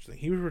this Edge thing.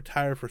 He was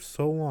retired for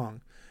so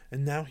long,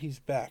 and now he's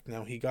back.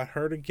 Now he got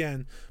hurt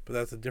again, but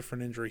that's a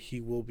different injury. He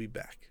will be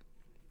back.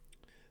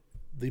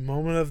 The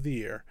moment of the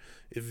year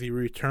is the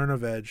return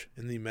of Edge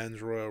in the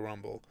Men's Royal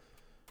Rumble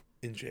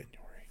in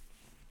January.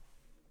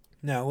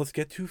 Now let's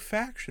get to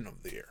faction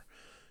of the year.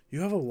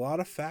 You have a lot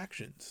of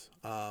factions.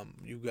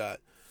 You got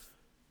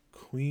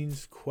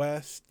Queen's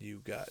Quest.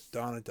 You got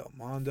Donna Del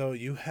Mondo.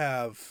 You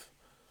have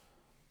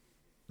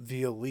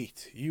the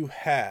Elite. You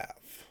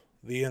have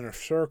the Inner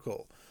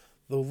Circle.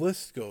 The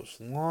list goes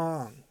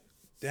long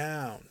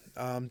down.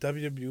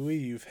 WWE.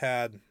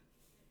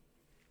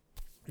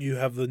 You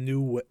have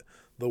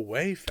the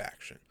Way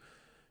faction.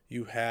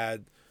 You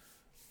had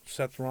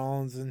Seth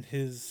Rollins and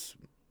his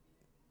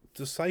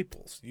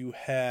disciples. You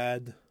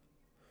had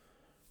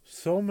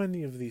so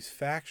many of these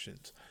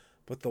factions,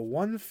 but the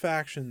one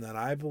faction that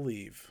I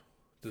believe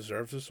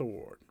deserves this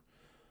award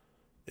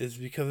is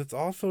because it's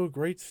also a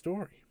great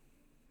story.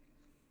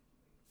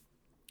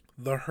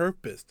 The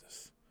Hurt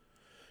Business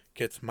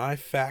gets my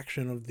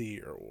Faction of the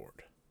Year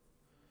award.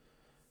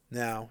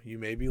 Now, you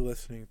may be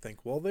listening and think,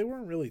 well, they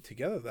weren't really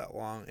together that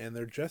long, and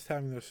they're just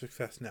having their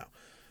success now.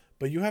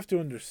 But you have to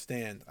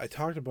understand, I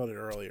talked about it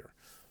earlier,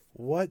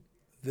 what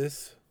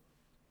this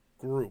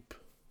group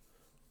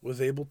was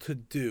able to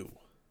do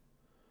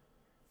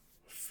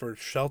for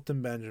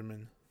Shelton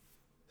Benjamin,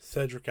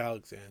 Cedric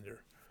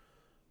Alexander,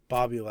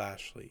 Bobby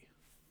Lashley,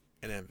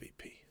 and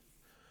MVP.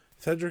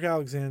 Cedric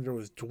Alexander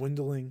was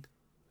dwindling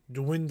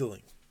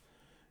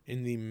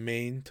in the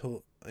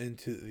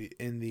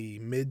in the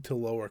mid to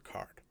lower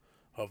card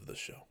of the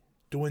show.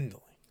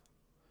 Dwindling.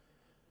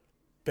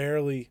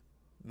 Barely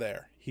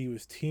there. He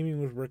was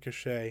teaming with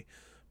Ricochet,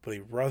 but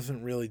he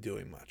wasn't really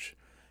doing much.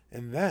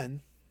 And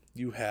then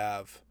you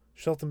have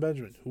Shelton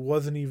Benjamin, who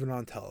wasn't even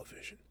on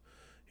television.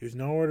 He was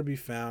nowhere to be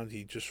found.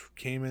 He just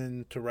came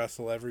in to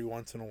wrestle every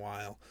once in a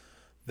while.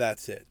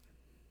 That's it.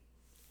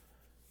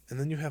 And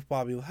then you have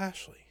Bobby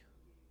Lashley,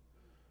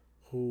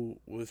 who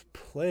was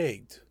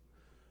plagued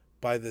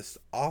by this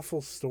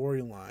awful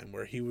storyline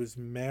where he was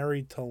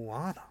married to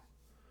Lana.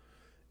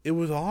 It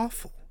was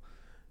awful.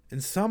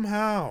 And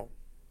somehow,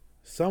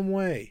 some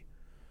way,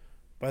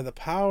 by the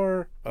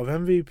power of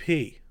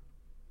MVP,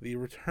 the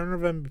return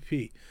of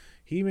MVP,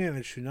 he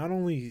managed to not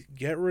only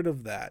get rid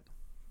of that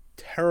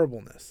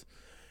terribleness,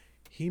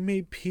 he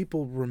made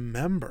people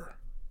remember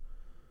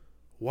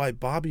why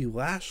Bobby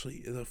Lashley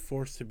is a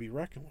force to be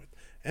reckoned with.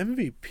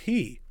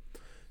 MVP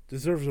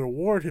deserves an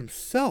award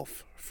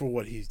himself for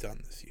what he's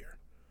done this year.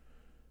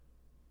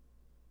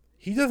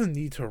 He doesn't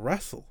need to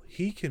wrestle.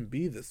 He can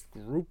be this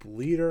group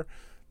leader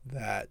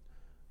that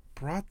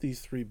brought these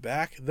three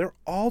back. They're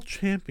all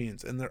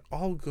champions, and they're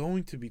all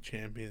going to be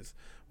champions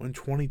when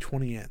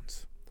 2020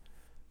 ends.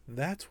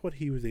 That's what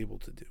he was able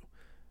to do.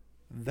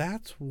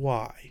 That's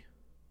why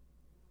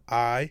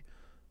I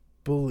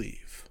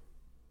believe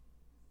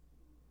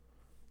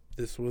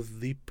this was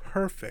the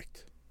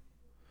perfect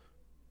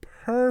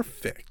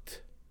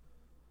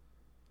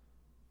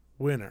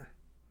winner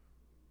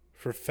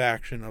for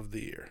Faction of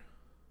the Year.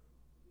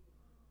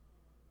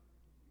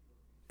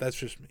 That's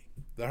just me.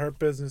 The Hurt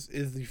Business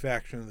is the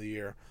Faction of the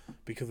Year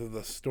because of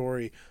the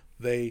story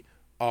they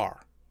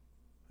are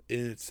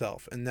in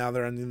itself. And now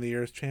they're ending the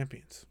year as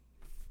champions.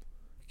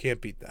 Can't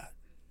beat that.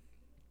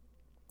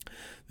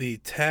 The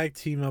Tag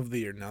Team of the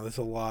Year. Now, there's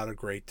a lot of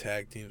great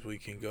tag teams we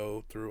can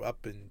go through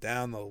up and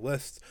down the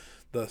list.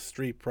 The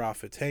Street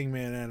Profits,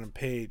 Hangman Adam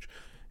Page,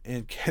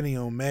 and Kenny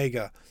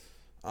Omega.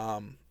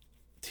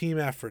 Team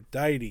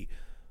Aphrodite.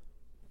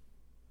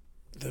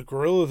 The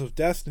Gorillas of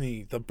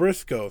Destiny. The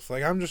Briscoes.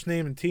 Like, I'm just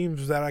naming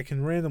teams that I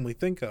can randomly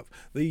think of.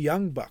 The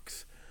Young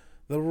Bucks.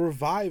 The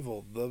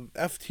Revival. The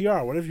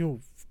FTR. Whatever you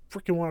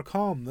freaking want to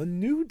call them. The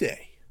New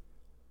Day.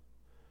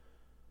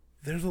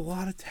 There's a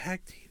lot of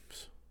tag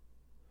teams.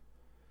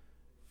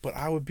 But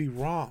I would be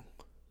wrong.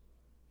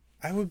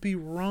 I would be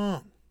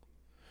wrong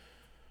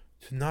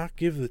to not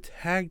give the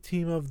Tag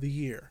Team of the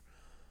Year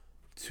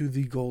to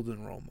the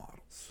Golden Role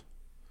Models.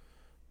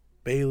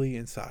 Bayley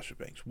and Sasha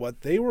Banks.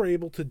 What they were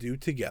able to do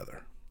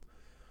together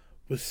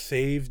was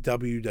save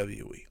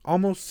WWE.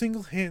 Almost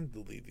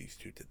single-handedly, these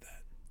two did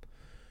that.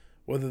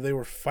 Whether they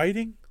were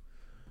fighting,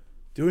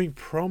 doing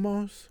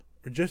promos,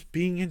 or just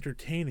being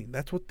entertaining,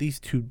 that's what these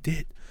two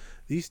did.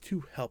 These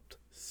two helped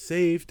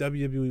saved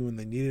WWE when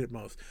they needed it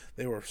most.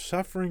 They were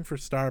suffering for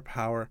star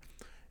power,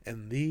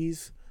 and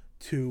these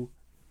two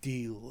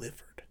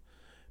delivered.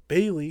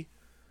 Bayley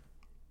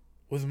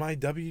was my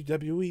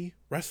WWE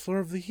Wrestler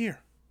of the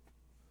Year.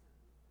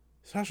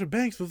 Sasha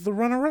Banks was the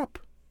runner-up.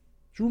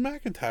 Drew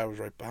McIntyre was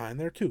right behind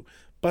there too.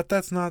 But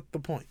that's not the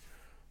point.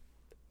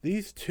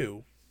 These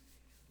two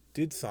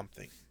did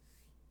something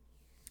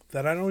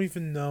that I don't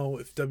even know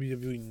if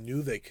WWE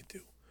knew they could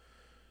do.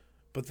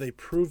 But they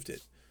proved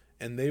it.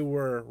 And they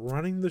were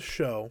running the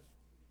show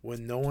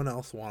when no one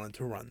else wanted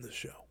to run the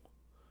show.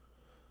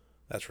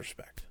 That's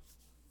respect.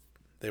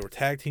 They were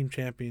tag team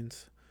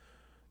champions.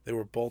 They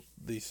were both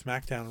the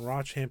SmackDown and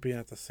Raw champion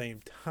at the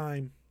same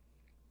time.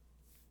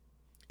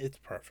 It's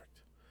perfect.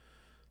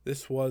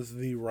 This was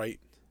the right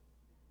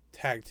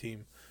tag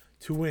team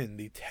to win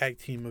the Tag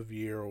Team of the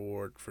Year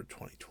award for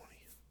 2020.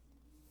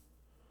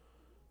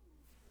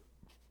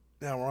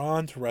 Now we're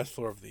on to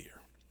Wrestler of the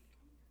Year.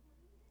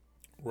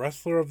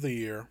 Wrestler of the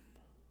Year,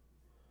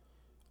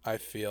 I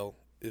feel,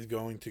 is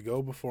going to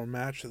go before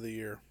Match of the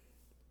Year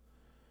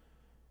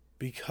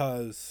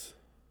because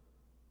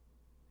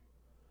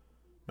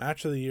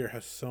Match of the Year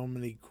has so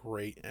many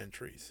great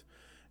entries.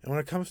 And when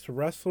it comes to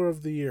Wrestler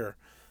of the Year,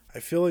 I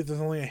feel like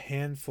there's only a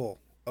handful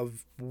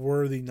of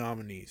worthy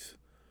nominees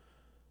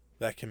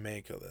that can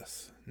make of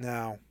this.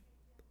 Now,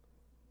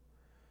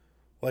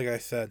 like I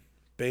said,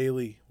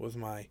 Bayley was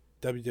my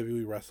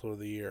WWE Wrestler of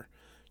the Year.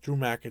 Drew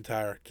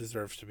McIntyre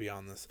deserves to be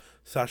on this.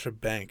 Sasha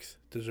Banks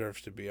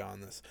deserves to be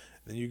on this.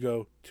 Then you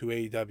go to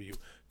AEW.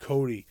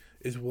 Cody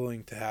is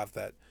willing to have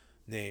that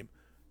name.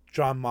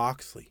 Jon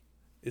Moxley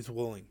is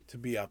willing to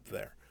be up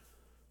there.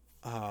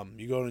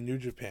 You go to New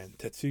Japan.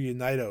 Tetsuya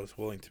Naito is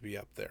willing to be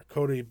up there.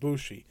 Kota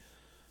Ibushi.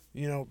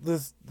 You know,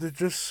 there's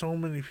just so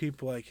many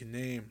people I can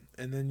name.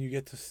 And then you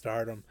get to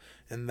Stardom,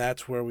 and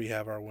that's where we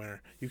have our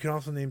winner. You can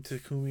also name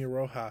Takumi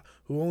Iroha,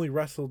 who only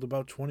wrestled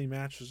about 20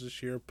 matches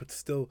this year, but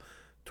still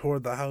tore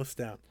the house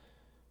down.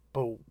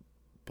 But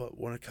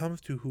when it comes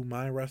to who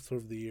my Wrestler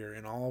of the Year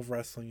in all of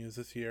wrestling is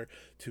this year,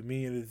 to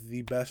me it is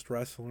the best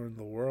wrestler in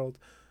the world.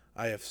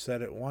 I have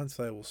said it once,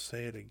 I will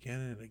say it again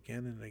and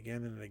again and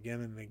again and again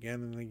and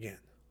again and again.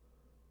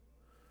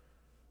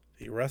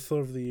 The Wrestler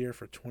of the Year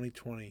for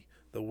 2020,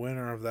 the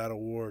winner of that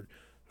award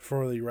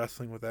for the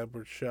Wrestling with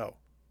Edwards show,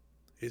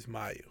 is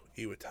Mayu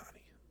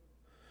Iwatani.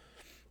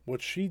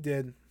 What she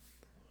did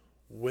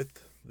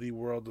with the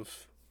World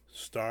of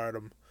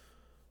Stardom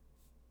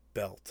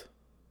belt,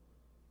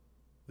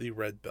 the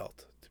red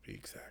belt to be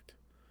exact,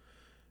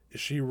 is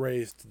she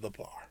raised the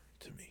bar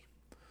to me.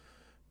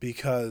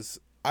 Because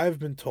I've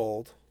been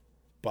told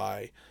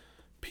by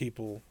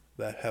people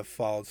that have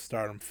followed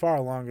Stardom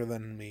far longer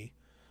than me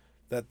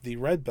that the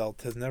red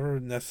belt has never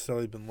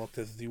necessarily been looked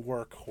as the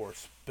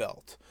workhorse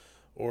belt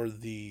or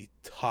the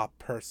top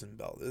person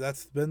belt.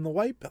 That's been the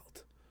white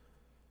belt.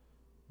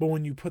 But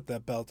when you put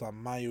that belt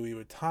on Mayu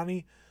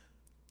Iwatani,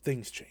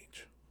 things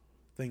change.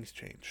 Things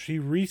change. She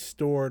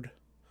restored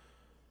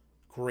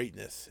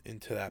greatness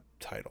into that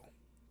title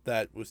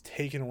that was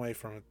taken away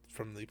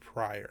from the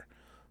prior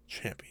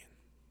champion.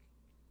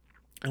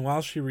 And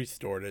while she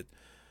restored it,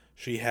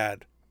 she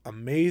had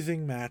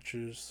amazing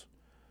matches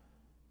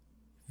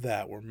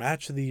that were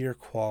Match of the Year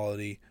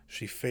quality.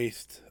 She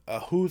faced a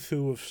who's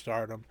who of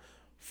Stardom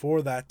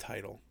for that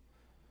title.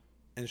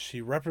 And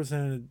she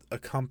represented a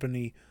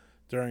company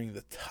during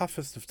the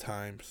toughest of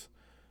times.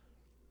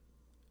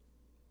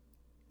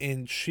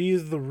 And she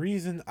is the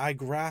reason I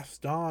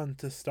grasped on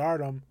to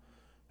Stardom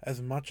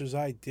as much as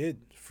I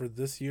did for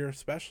this year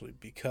especially.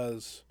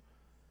 Because,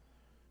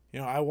 you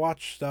know, I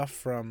watched stuff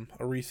from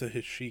Arisa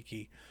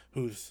Hishiki,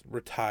 who's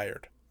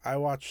retired. I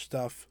watched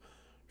stuff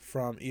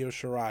from Io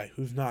Shirai,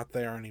 who's not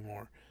there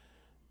anymore.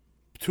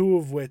 Two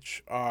of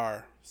which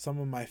are some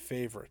of my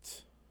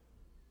favorites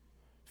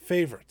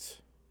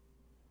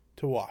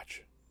to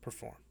watch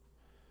perform.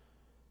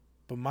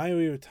 But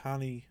Mayu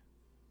Iwatani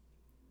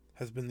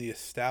has been the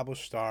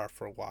established star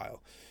for a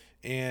while.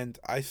 And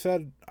I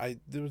said,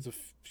 there was a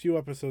few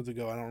episodes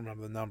ago, I don't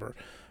remember the number,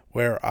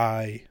 where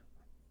I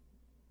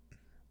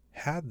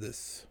had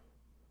this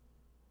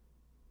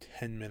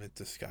 10-minute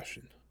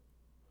discussion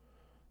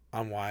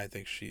on why I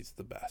think she's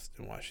the best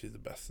and why she's the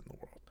best in the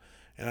world.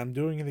 And I'm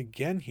doing it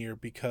again here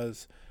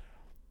because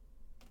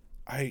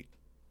I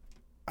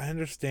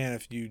understand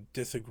if you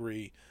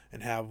disagree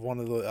and have one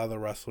of the other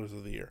wrestlers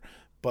of the year.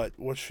 But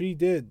what she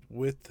did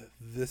with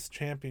this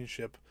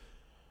championship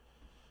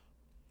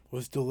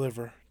was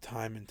deliver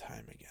time and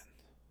time again.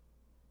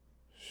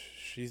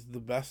 She's the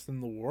best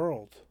in the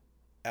world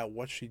at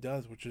what she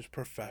does, which is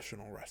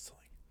professional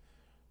wrestling.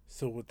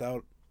 So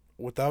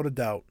without a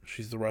doubt,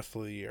 she's the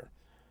Wrestler of the Year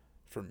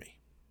for me.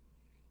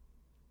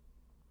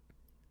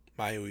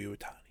 Mayu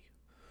Iwatani.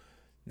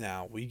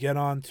 Now, we get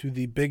on to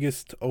the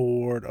biggest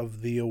award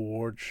of the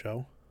award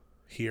show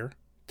here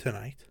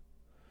tonight,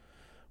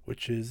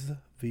 which is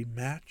the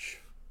Match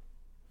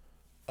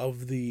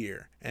of the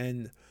Year.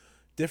 And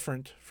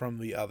different from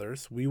the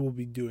others, we will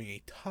be doing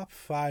a top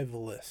 5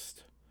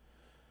 list.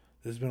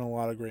 There's been a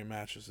lot of great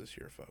matches this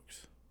year,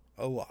 folks.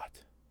 A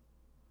lot.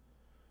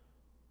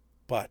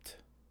 But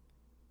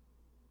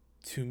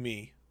to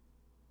me,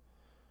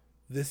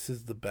 this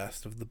is the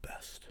best of the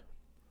best.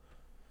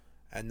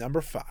 At number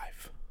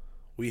 5,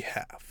 we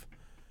have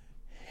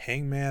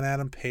Hangman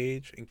Adam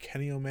Page and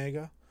Kenny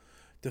Omega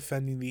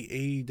defending the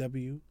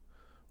AEW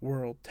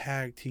World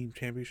Tag Team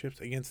Championships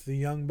against the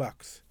Young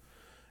Bucks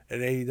at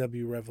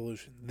AEW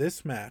Revolution.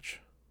 This match,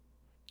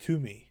 to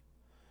me,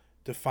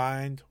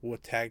 defined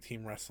what tag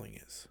team wrestling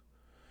is.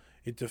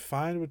 It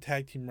defined what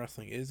tag team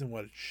wrestling is and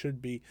what it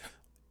should be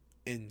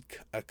in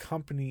a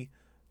company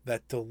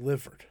that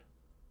delivered.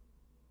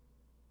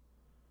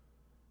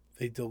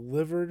 They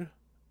delivered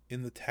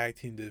in the tag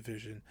team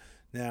division.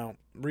 Now,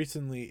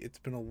 recently it's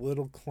been a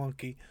little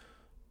clunky,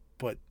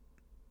 but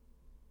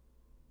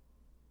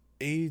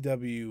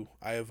AEW,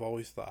 I have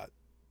always thought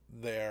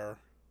their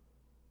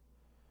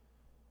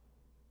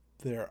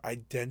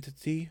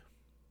identity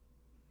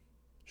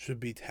should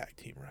be tag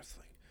team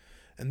wrestling.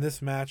 And this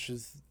match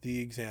is the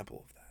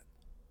example of that.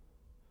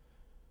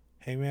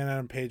 Hangman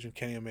Adam Page and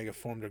Kenny Omega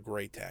formed a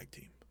great tag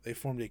team. They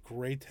formed a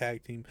great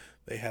tag team.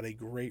 They had a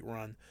great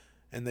run.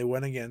 And they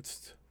went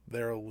against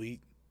their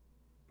elite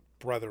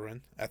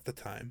brethren at the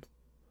time,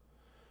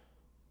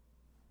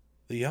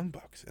 the Young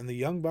Bucks. And the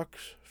Young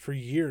Bucks, for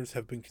years,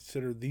 have been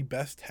considered the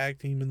best tag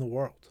team in the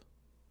world.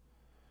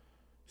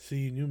 So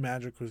you knew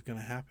magic was going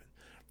to happen.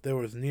 There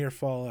was near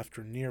fall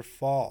after near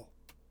fall.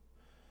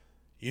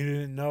 You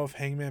didn't know if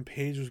Hangman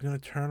Page was going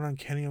to turn on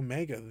Kenny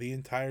Omega the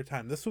entire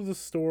time. This was a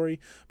story,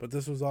 but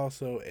this was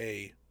also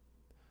a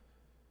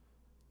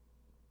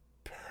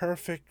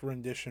perfect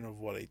rendition of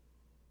what a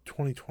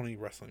 2020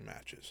 wrestling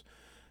match is.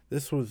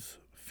 This was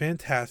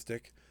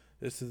fantastic.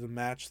 This is a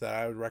match that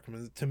I would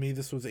recommend. To me,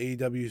 this was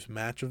AEW's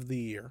match of the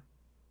year.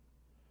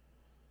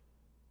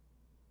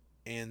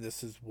 And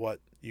this is what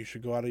you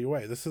should go out of your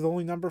way. This is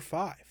only number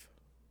 5.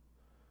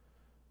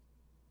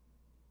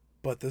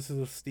 But this is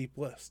a steep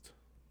list.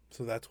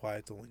 So that's why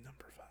it's only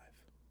number 5.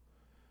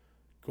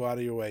 Go out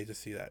of your way to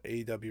see that.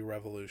 AEW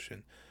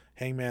Revolution.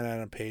 Hangman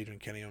Adam Page and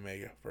Kenny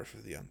Omega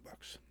versus the Young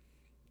Bucks.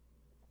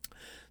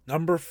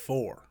 Number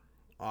 4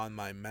 on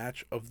my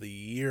match of the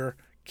year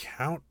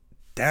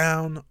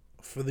countdown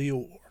for the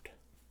award.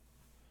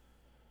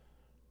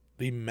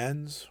 The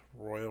Men's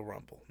Royal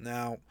Rumble.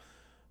 Now,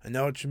 I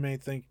know what you may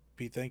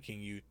be thinking.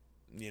 You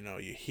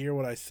hear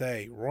what I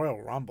say,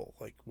 Royal Rumble.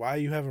 Like, why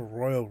you have a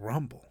Royal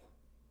Rumble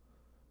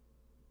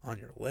on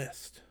your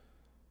list?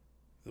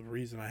 The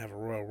reason I have a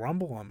Royal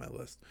Rumble on my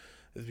list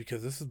is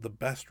because this is the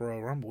best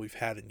Royal Rumble we've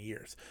had in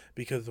years.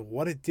 Because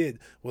what it did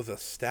was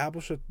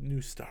establish a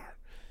new star.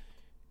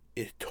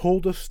 It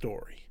told a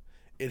story.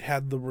 It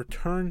had the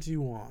returns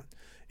you want.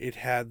 It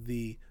had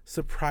the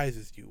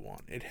surprises you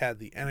want. It had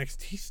the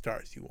NXT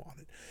stars you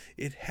wanted.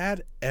 It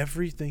had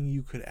everything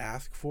you could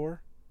ask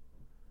for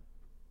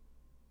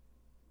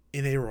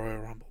in a Royal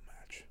Rumble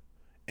match.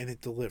 And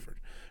it delivered.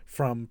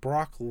 From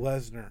Brock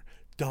Lesnar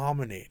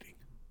dominating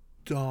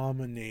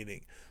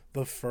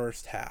the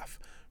first half.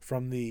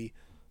 From the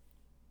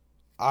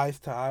eyes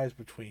to eyes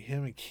between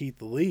him and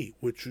Keith Lee,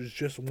 which was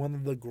just one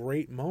of the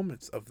great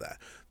moments of that.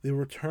 The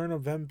return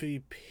of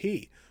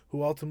MVP,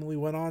 who ultimately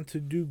went on to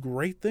do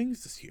great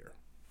things this year.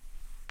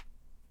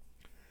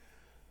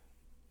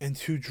 And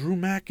to Drew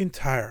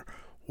McIntyre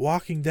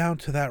walking down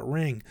to that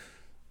ring,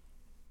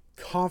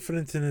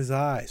 confidence in his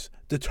eyes,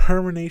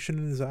 determination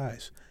in his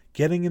eyes,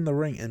 getting in the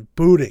ring and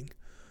booting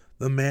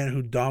the man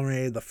who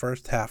dominated the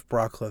first half,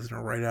 Brock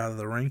Lesnar, right out of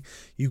the ring.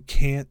 You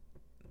can't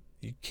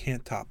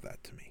top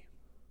that to me.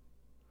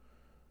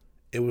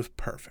 It was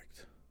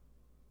perfect.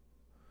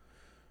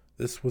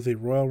 This was a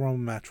Royal Rumble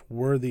match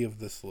worthy of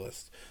this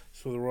list.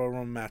 So the Royal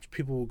Rumble match,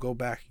 people will go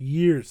back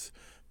years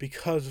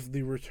because of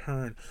the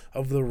return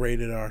of the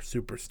Rated R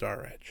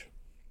Superstar Edge.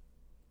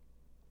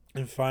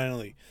 And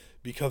finally,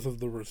 because of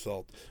the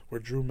result, where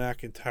Drew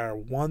McIntyre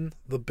won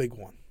the big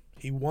one.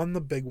 He won the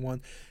big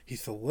one. He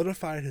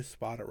solidified his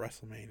spot at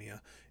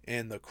WrestleMania,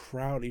 and the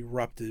crowd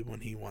erupted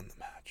when he won the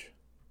match.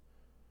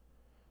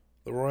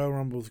 The Royal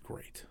Rumble was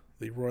great.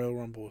 The Royal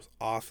Rumble was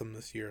awesome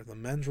this year. The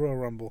Men's Royal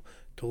Rumble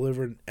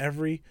delivered in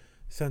every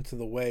sense of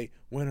the way.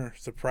 Winner,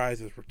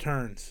 surprises,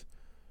 returns,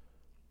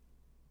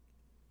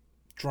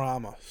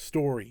 drama,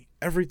 story,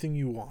 everything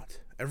you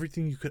want.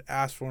 Everything you could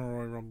ask for in a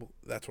Royal Rumble,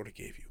 that's what it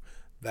gave you.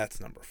 That's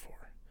number 4.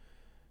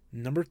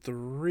 Number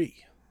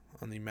 3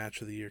 on the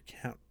Match of the Year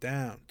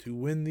countdown to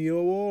win the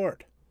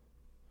award.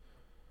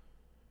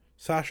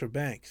 Sasha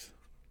Banks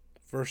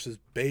versus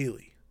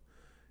Bayley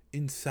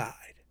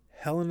inside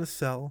Hell in a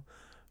Cell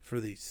for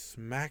the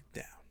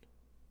SmackDown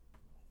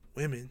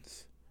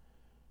Women's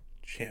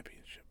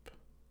Championship.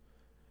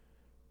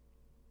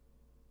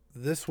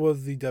 This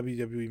was the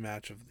WWE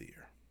Match of the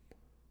Year.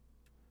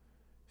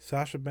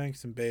 Sasha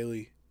Banks and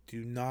Bayley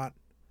do not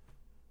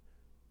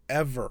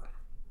ever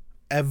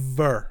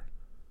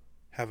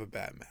have a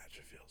bad match,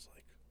 it feels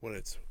like. When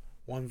it's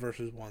 1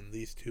 versus 1,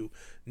 these two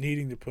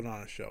needing to put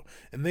on a show.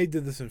 And they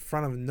did this in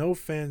front of no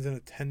fans in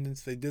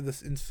attendance. They did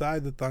this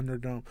inside the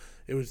Thunderdome.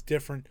 It was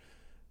different.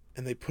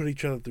 And they put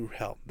each other through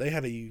hell. They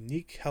had a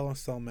unique Hell in a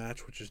Cell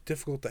match, which is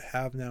difficult to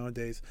have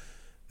nowadays.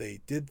 They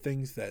did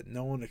things that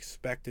no one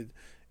expected,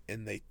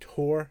 and they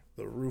tore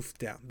the roof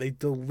down. They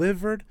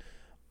delivered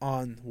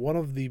on one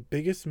of the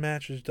biggest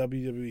matches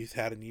WWE's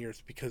had in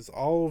years, because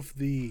all of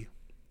the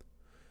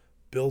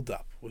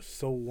build-up was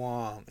so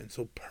long and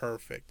so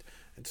perfect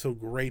and so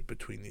great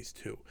between these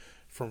two.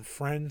 From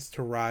friends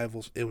to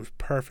rivals, it was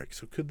perfect.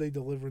 So could they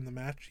deliver in the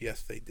match?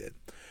 Yes, they did.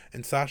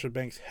 And Sasha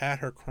Banks had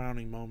her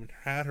crowning moment,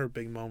 had her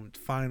big moment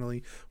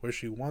finally, where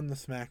she won the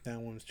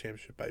SmackDown Women's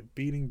Championship by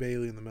beating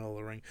Bayley in the middle of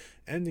the ring,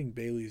 ending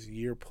Bayley's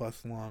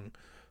year-plus-long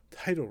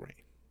title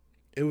reign.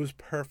 It was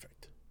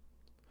perfect.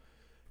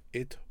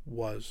 It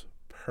was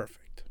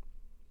perfect.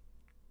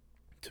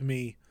 To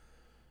me,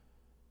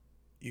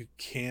 you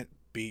can't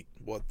beat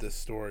what this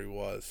story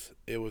was.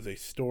 It was a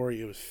story,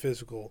 it was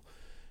physical,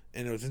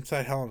 and it was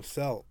inside Hell in a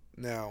Cell.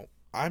 Now,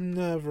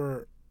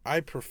 I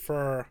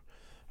prefer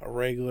a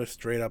regular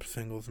straight-up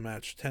singles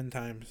match 9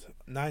 times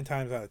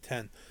out of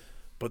 10.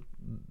 But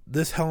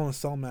this Hell in a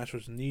Cell match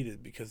was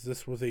needed because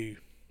this was a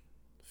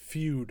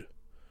feud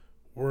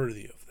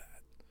worthy of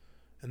that.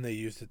 And they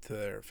used it to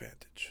their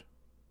advantage.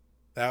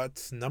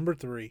 That's number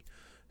 3,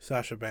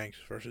 Sasha Banks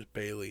versus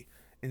Bayley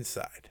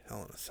inside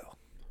Hell in a Cell.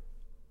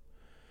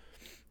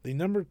 The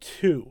number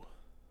 2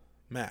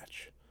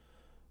 match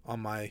on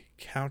my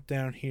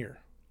countdown here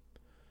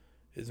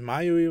is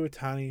Mayu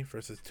Iwatani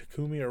versus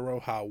Takumi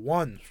Iroha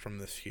 1 from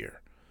this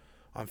year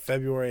on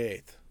February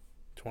 8th,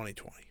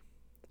 2020.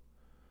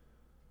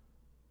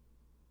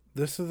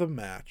 This is a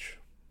match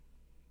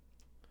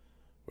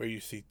where you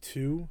see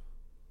 2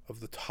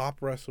 of the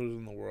top wrestlers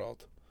in the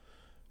world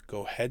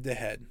go head to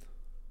head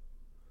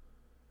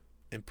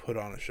and put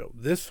on a show.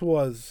 This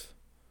was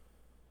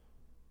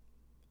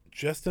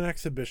just an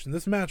exhibition.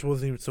 This match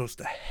wasn't even supposed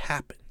to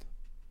happen.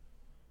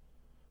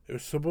 It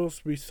was supposed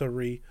to be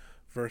Sari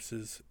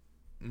versus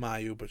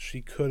Mayu, but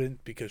she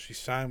couldn't because she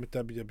signed with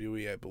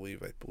WWE, I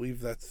believe. I believe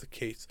that's the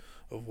case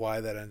of why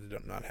that ended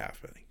up not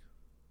happening.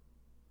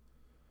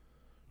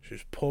 She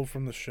was pulled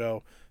from the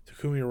show.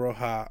 Takumi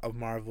Iroha of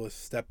Marvelous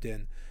stepped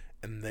in,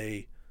 and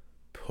they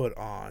put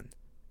on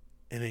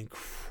an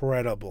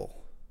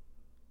incredible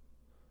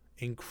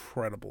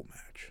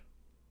match.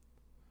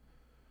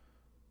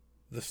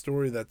 The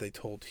story that they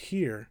told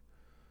here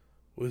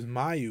was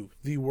Mayu,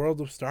 the World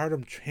of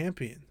Stardom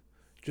champion,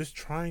 just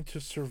trying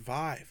to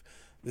survive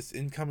this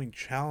incoming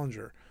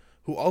challenger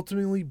who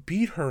ultimately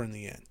beat her in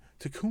the end.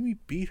 Takumi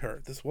beat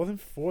her. This wasn't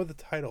for the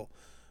title,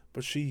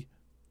 but she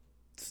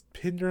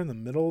pinned her in the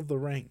middle of the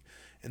ring,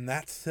 and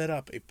that set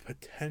up a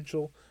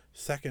potential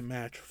second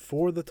match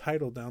for the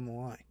title down the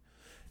line.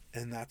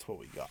 And that's what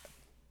we got.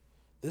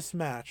 This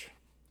match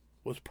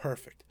was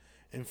perfect,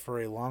 and for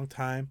a long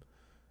time,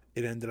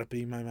 it ended up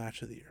being my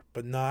match of the year,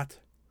 but not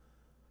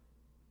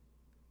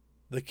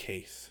the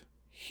case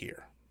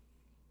here.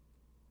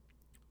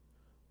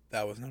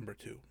 That was number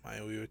 2,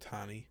 Mayu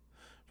Iwatani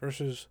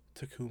versus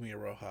Takumi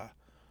Iroha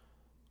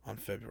on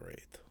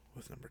February 8th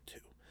was number 2.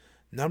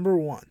 Number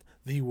 1,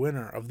 the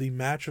winner of the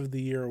Match of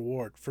the Year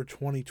award for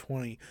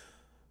 2020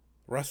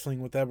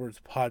 Wrestling with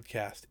Edwards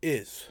podcast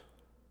is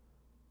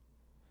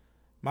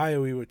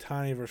Mayu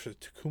Iwatani versus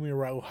Takumi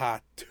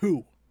Iroha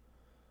 2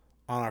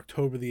 on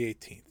October the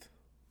 18th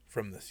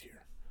from this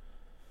year.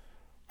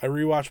 I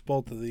rewatched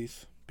both of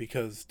these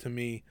because to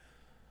me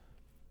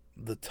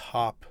the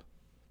top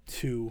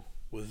 2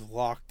 was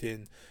locked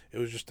in. It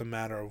was just a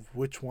matter of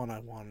which one I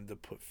wanted to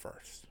put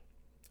first.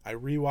 I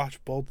rewatched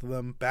both of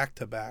them back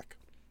to back.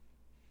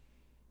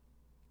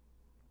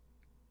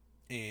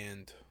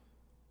 And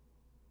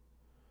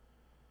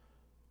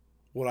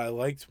what I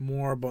liked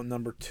more about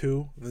number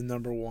 2 than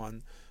number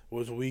 1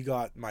 was we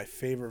got my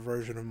favorite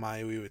version of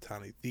Mayu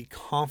Iwatani, the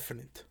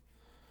confident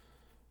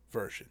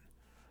version.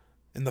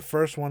 In the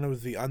first one, it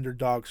was the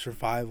underdog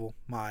survival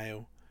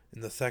Mayu.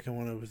 In the second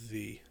one, it was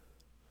the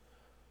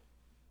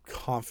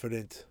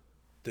confident,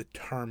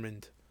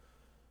 determined,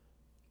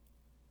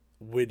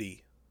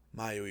 witty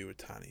Mayu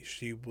Iwatani.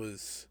 She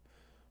was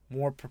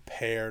more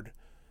prepared.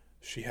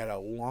 She had a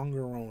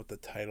longer run with the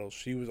title.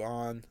 She was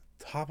on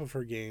top of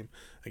her game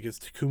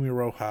against Takumi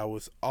Iroha,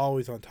 was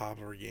always on top of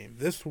her game.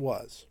 This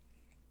was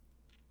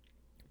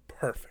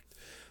perfect.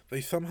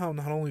 They somehow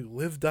not only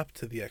lived up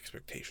to the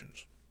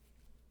expectations,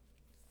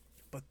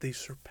 but they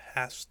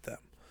surpassed them.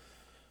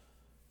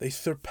 They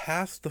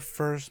surpassed the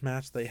first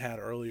match they had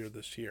earlier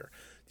this year.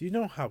 Do you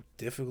know how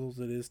difficult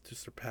it is to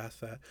surpass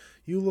that?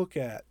 You look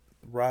at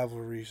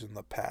rivalries in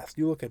the past.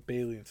 You look at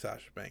Bayley and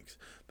Sasha Banks.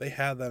 They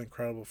had that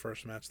incredible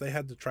first match. They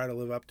had to try to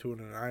live up to it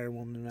in an Iron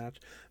Woman match.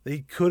 They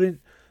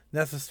couldn't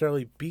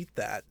necessarily beat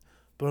that,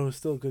 but it was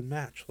still a good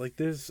match. Like,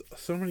 there's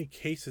so many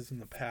cases in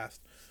the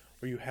past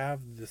where you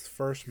have this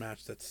first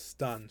match that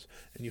stuns,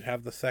 and you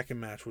have the second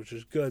match, which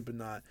is good, but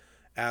not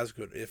as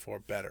good, if or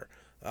better.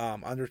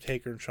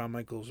 Undertaker and Shawn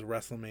Michaels,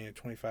 WrestleMania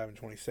 25 and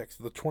 26.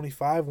 The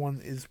 25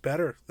 one is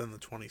better than the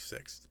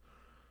 26th.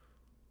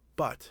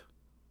 But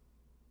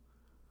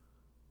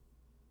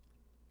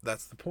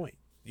that's the point.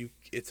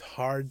 It's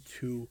hard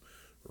to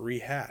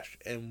rehash.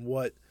 And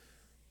what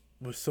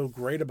was so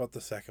great about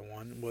the second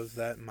one was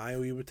that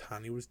Mayu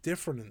Iwatani was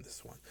different in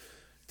this one.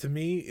 To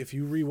me, if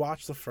you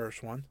rewatch the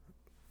first one,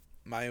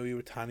 Mayu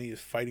Iwatani is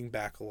fighting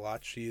back a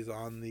lot. She is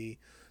on the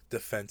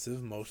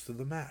defensive most of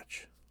the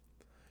match.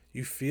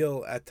 You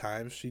feel at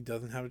times she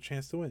doesn't have a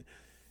chance to win.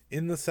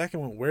 In the second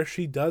one, where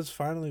she does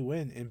finally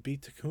win and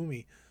beat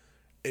Takumi,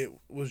 it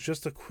was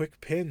just a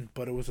quick pin,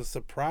 but it was a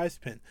surprise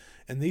pin.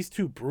 And these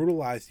two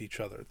brutalized each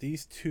other.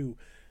 These two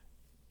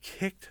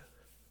kicked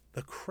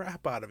the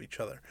crap out of each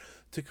other.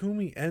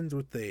 Takumi ends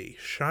with a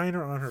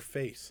shiner on her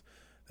face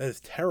that is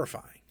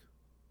terrifying.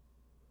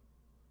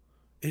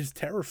 It is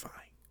terrifying.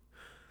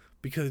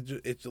 Because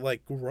it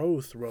like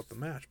grows throughout the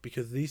match.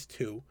 Because these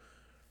two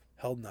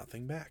held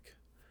nothing back.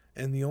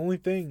 And the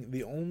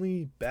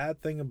only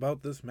bad thing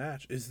about this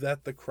match is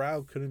that the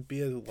crowd couldn't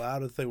be as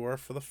loud as they were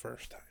for the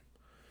first time.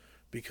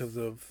 Because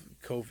of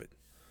COVID.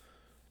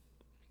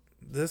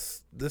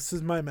 This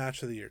is my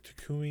match of the year.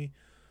 Takumi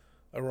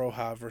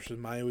Iroha versus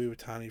Mayu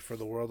Iwatani for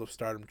the World of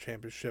Stardom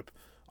Championship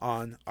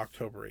on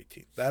October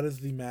 18th. That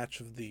is the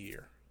match of the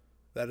year.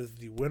 That is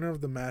the winner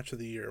of the Match of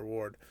the Year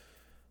award.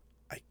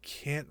 I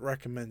can't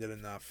recommend it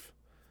enough.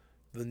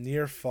 The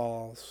near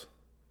falls.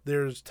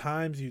 There's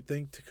times you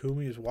think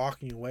Takumi is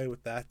walking away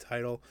with that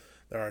title.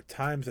 There are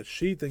times that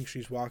she thinks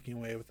she's walking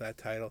away with that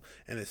title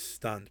and is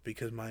stunned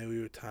because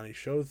Mayu Iwatani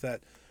shows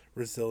that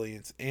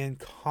resilience and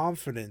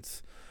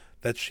confidence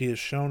that she has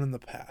shown in the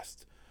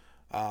past.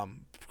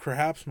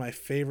 Perhaps my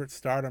favorite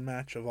Stardom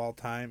match of all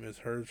time is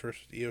hers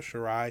versus Io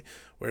Shirai,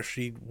 where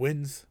she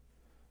wins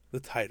the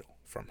title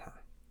from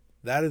her.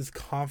 That is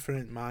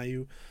confident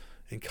Mayu,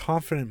 and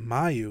confident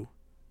Mayu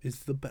is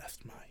the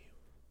best Mayu.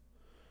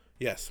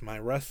 Yes, my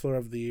wrestler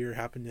of the year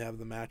happened to have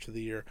the match of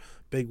the year.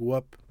 Big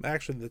whoop.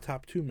 Actually, the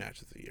top two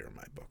matches of the year in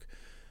my book.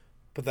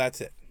 But that's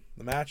it.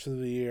 The match of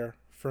the year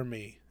for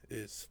me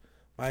is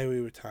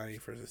Mayu Iwatani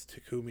versus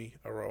Takumi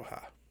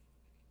Iroha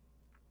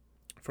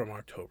from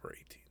October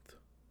 18th.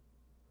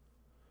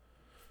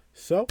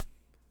 So,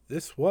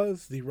 this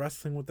was the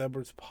Wrestling with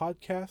Edwards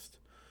podcast.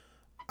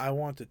 I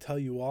want to tell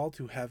you all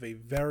to have a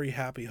very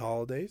happy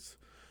holidays.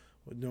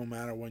 No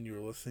matter when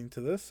you're listening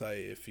to this,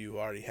 if you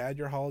already had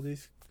your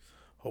holidays,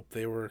 hope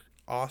they were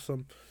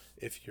awesome.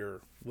 If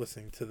you're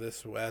listening to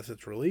this as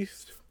it's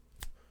released,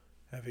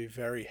 have a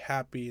very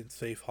happy and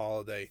safe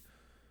holiday.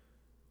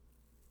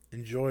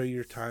 Enjoy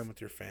your time with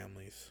your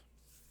families.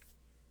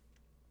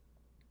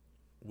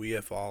 We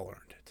have all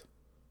earned it.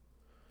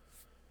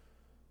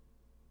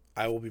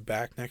 I will be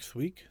back next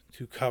week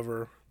to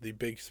cover the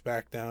big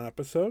SmackDown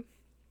episode,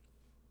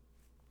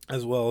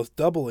 as well as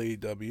double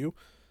AEW,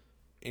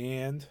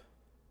 and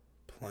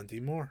plenty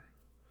more.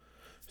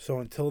 So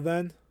until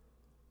then,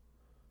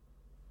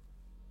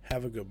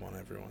 have a good one,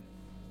 everyone.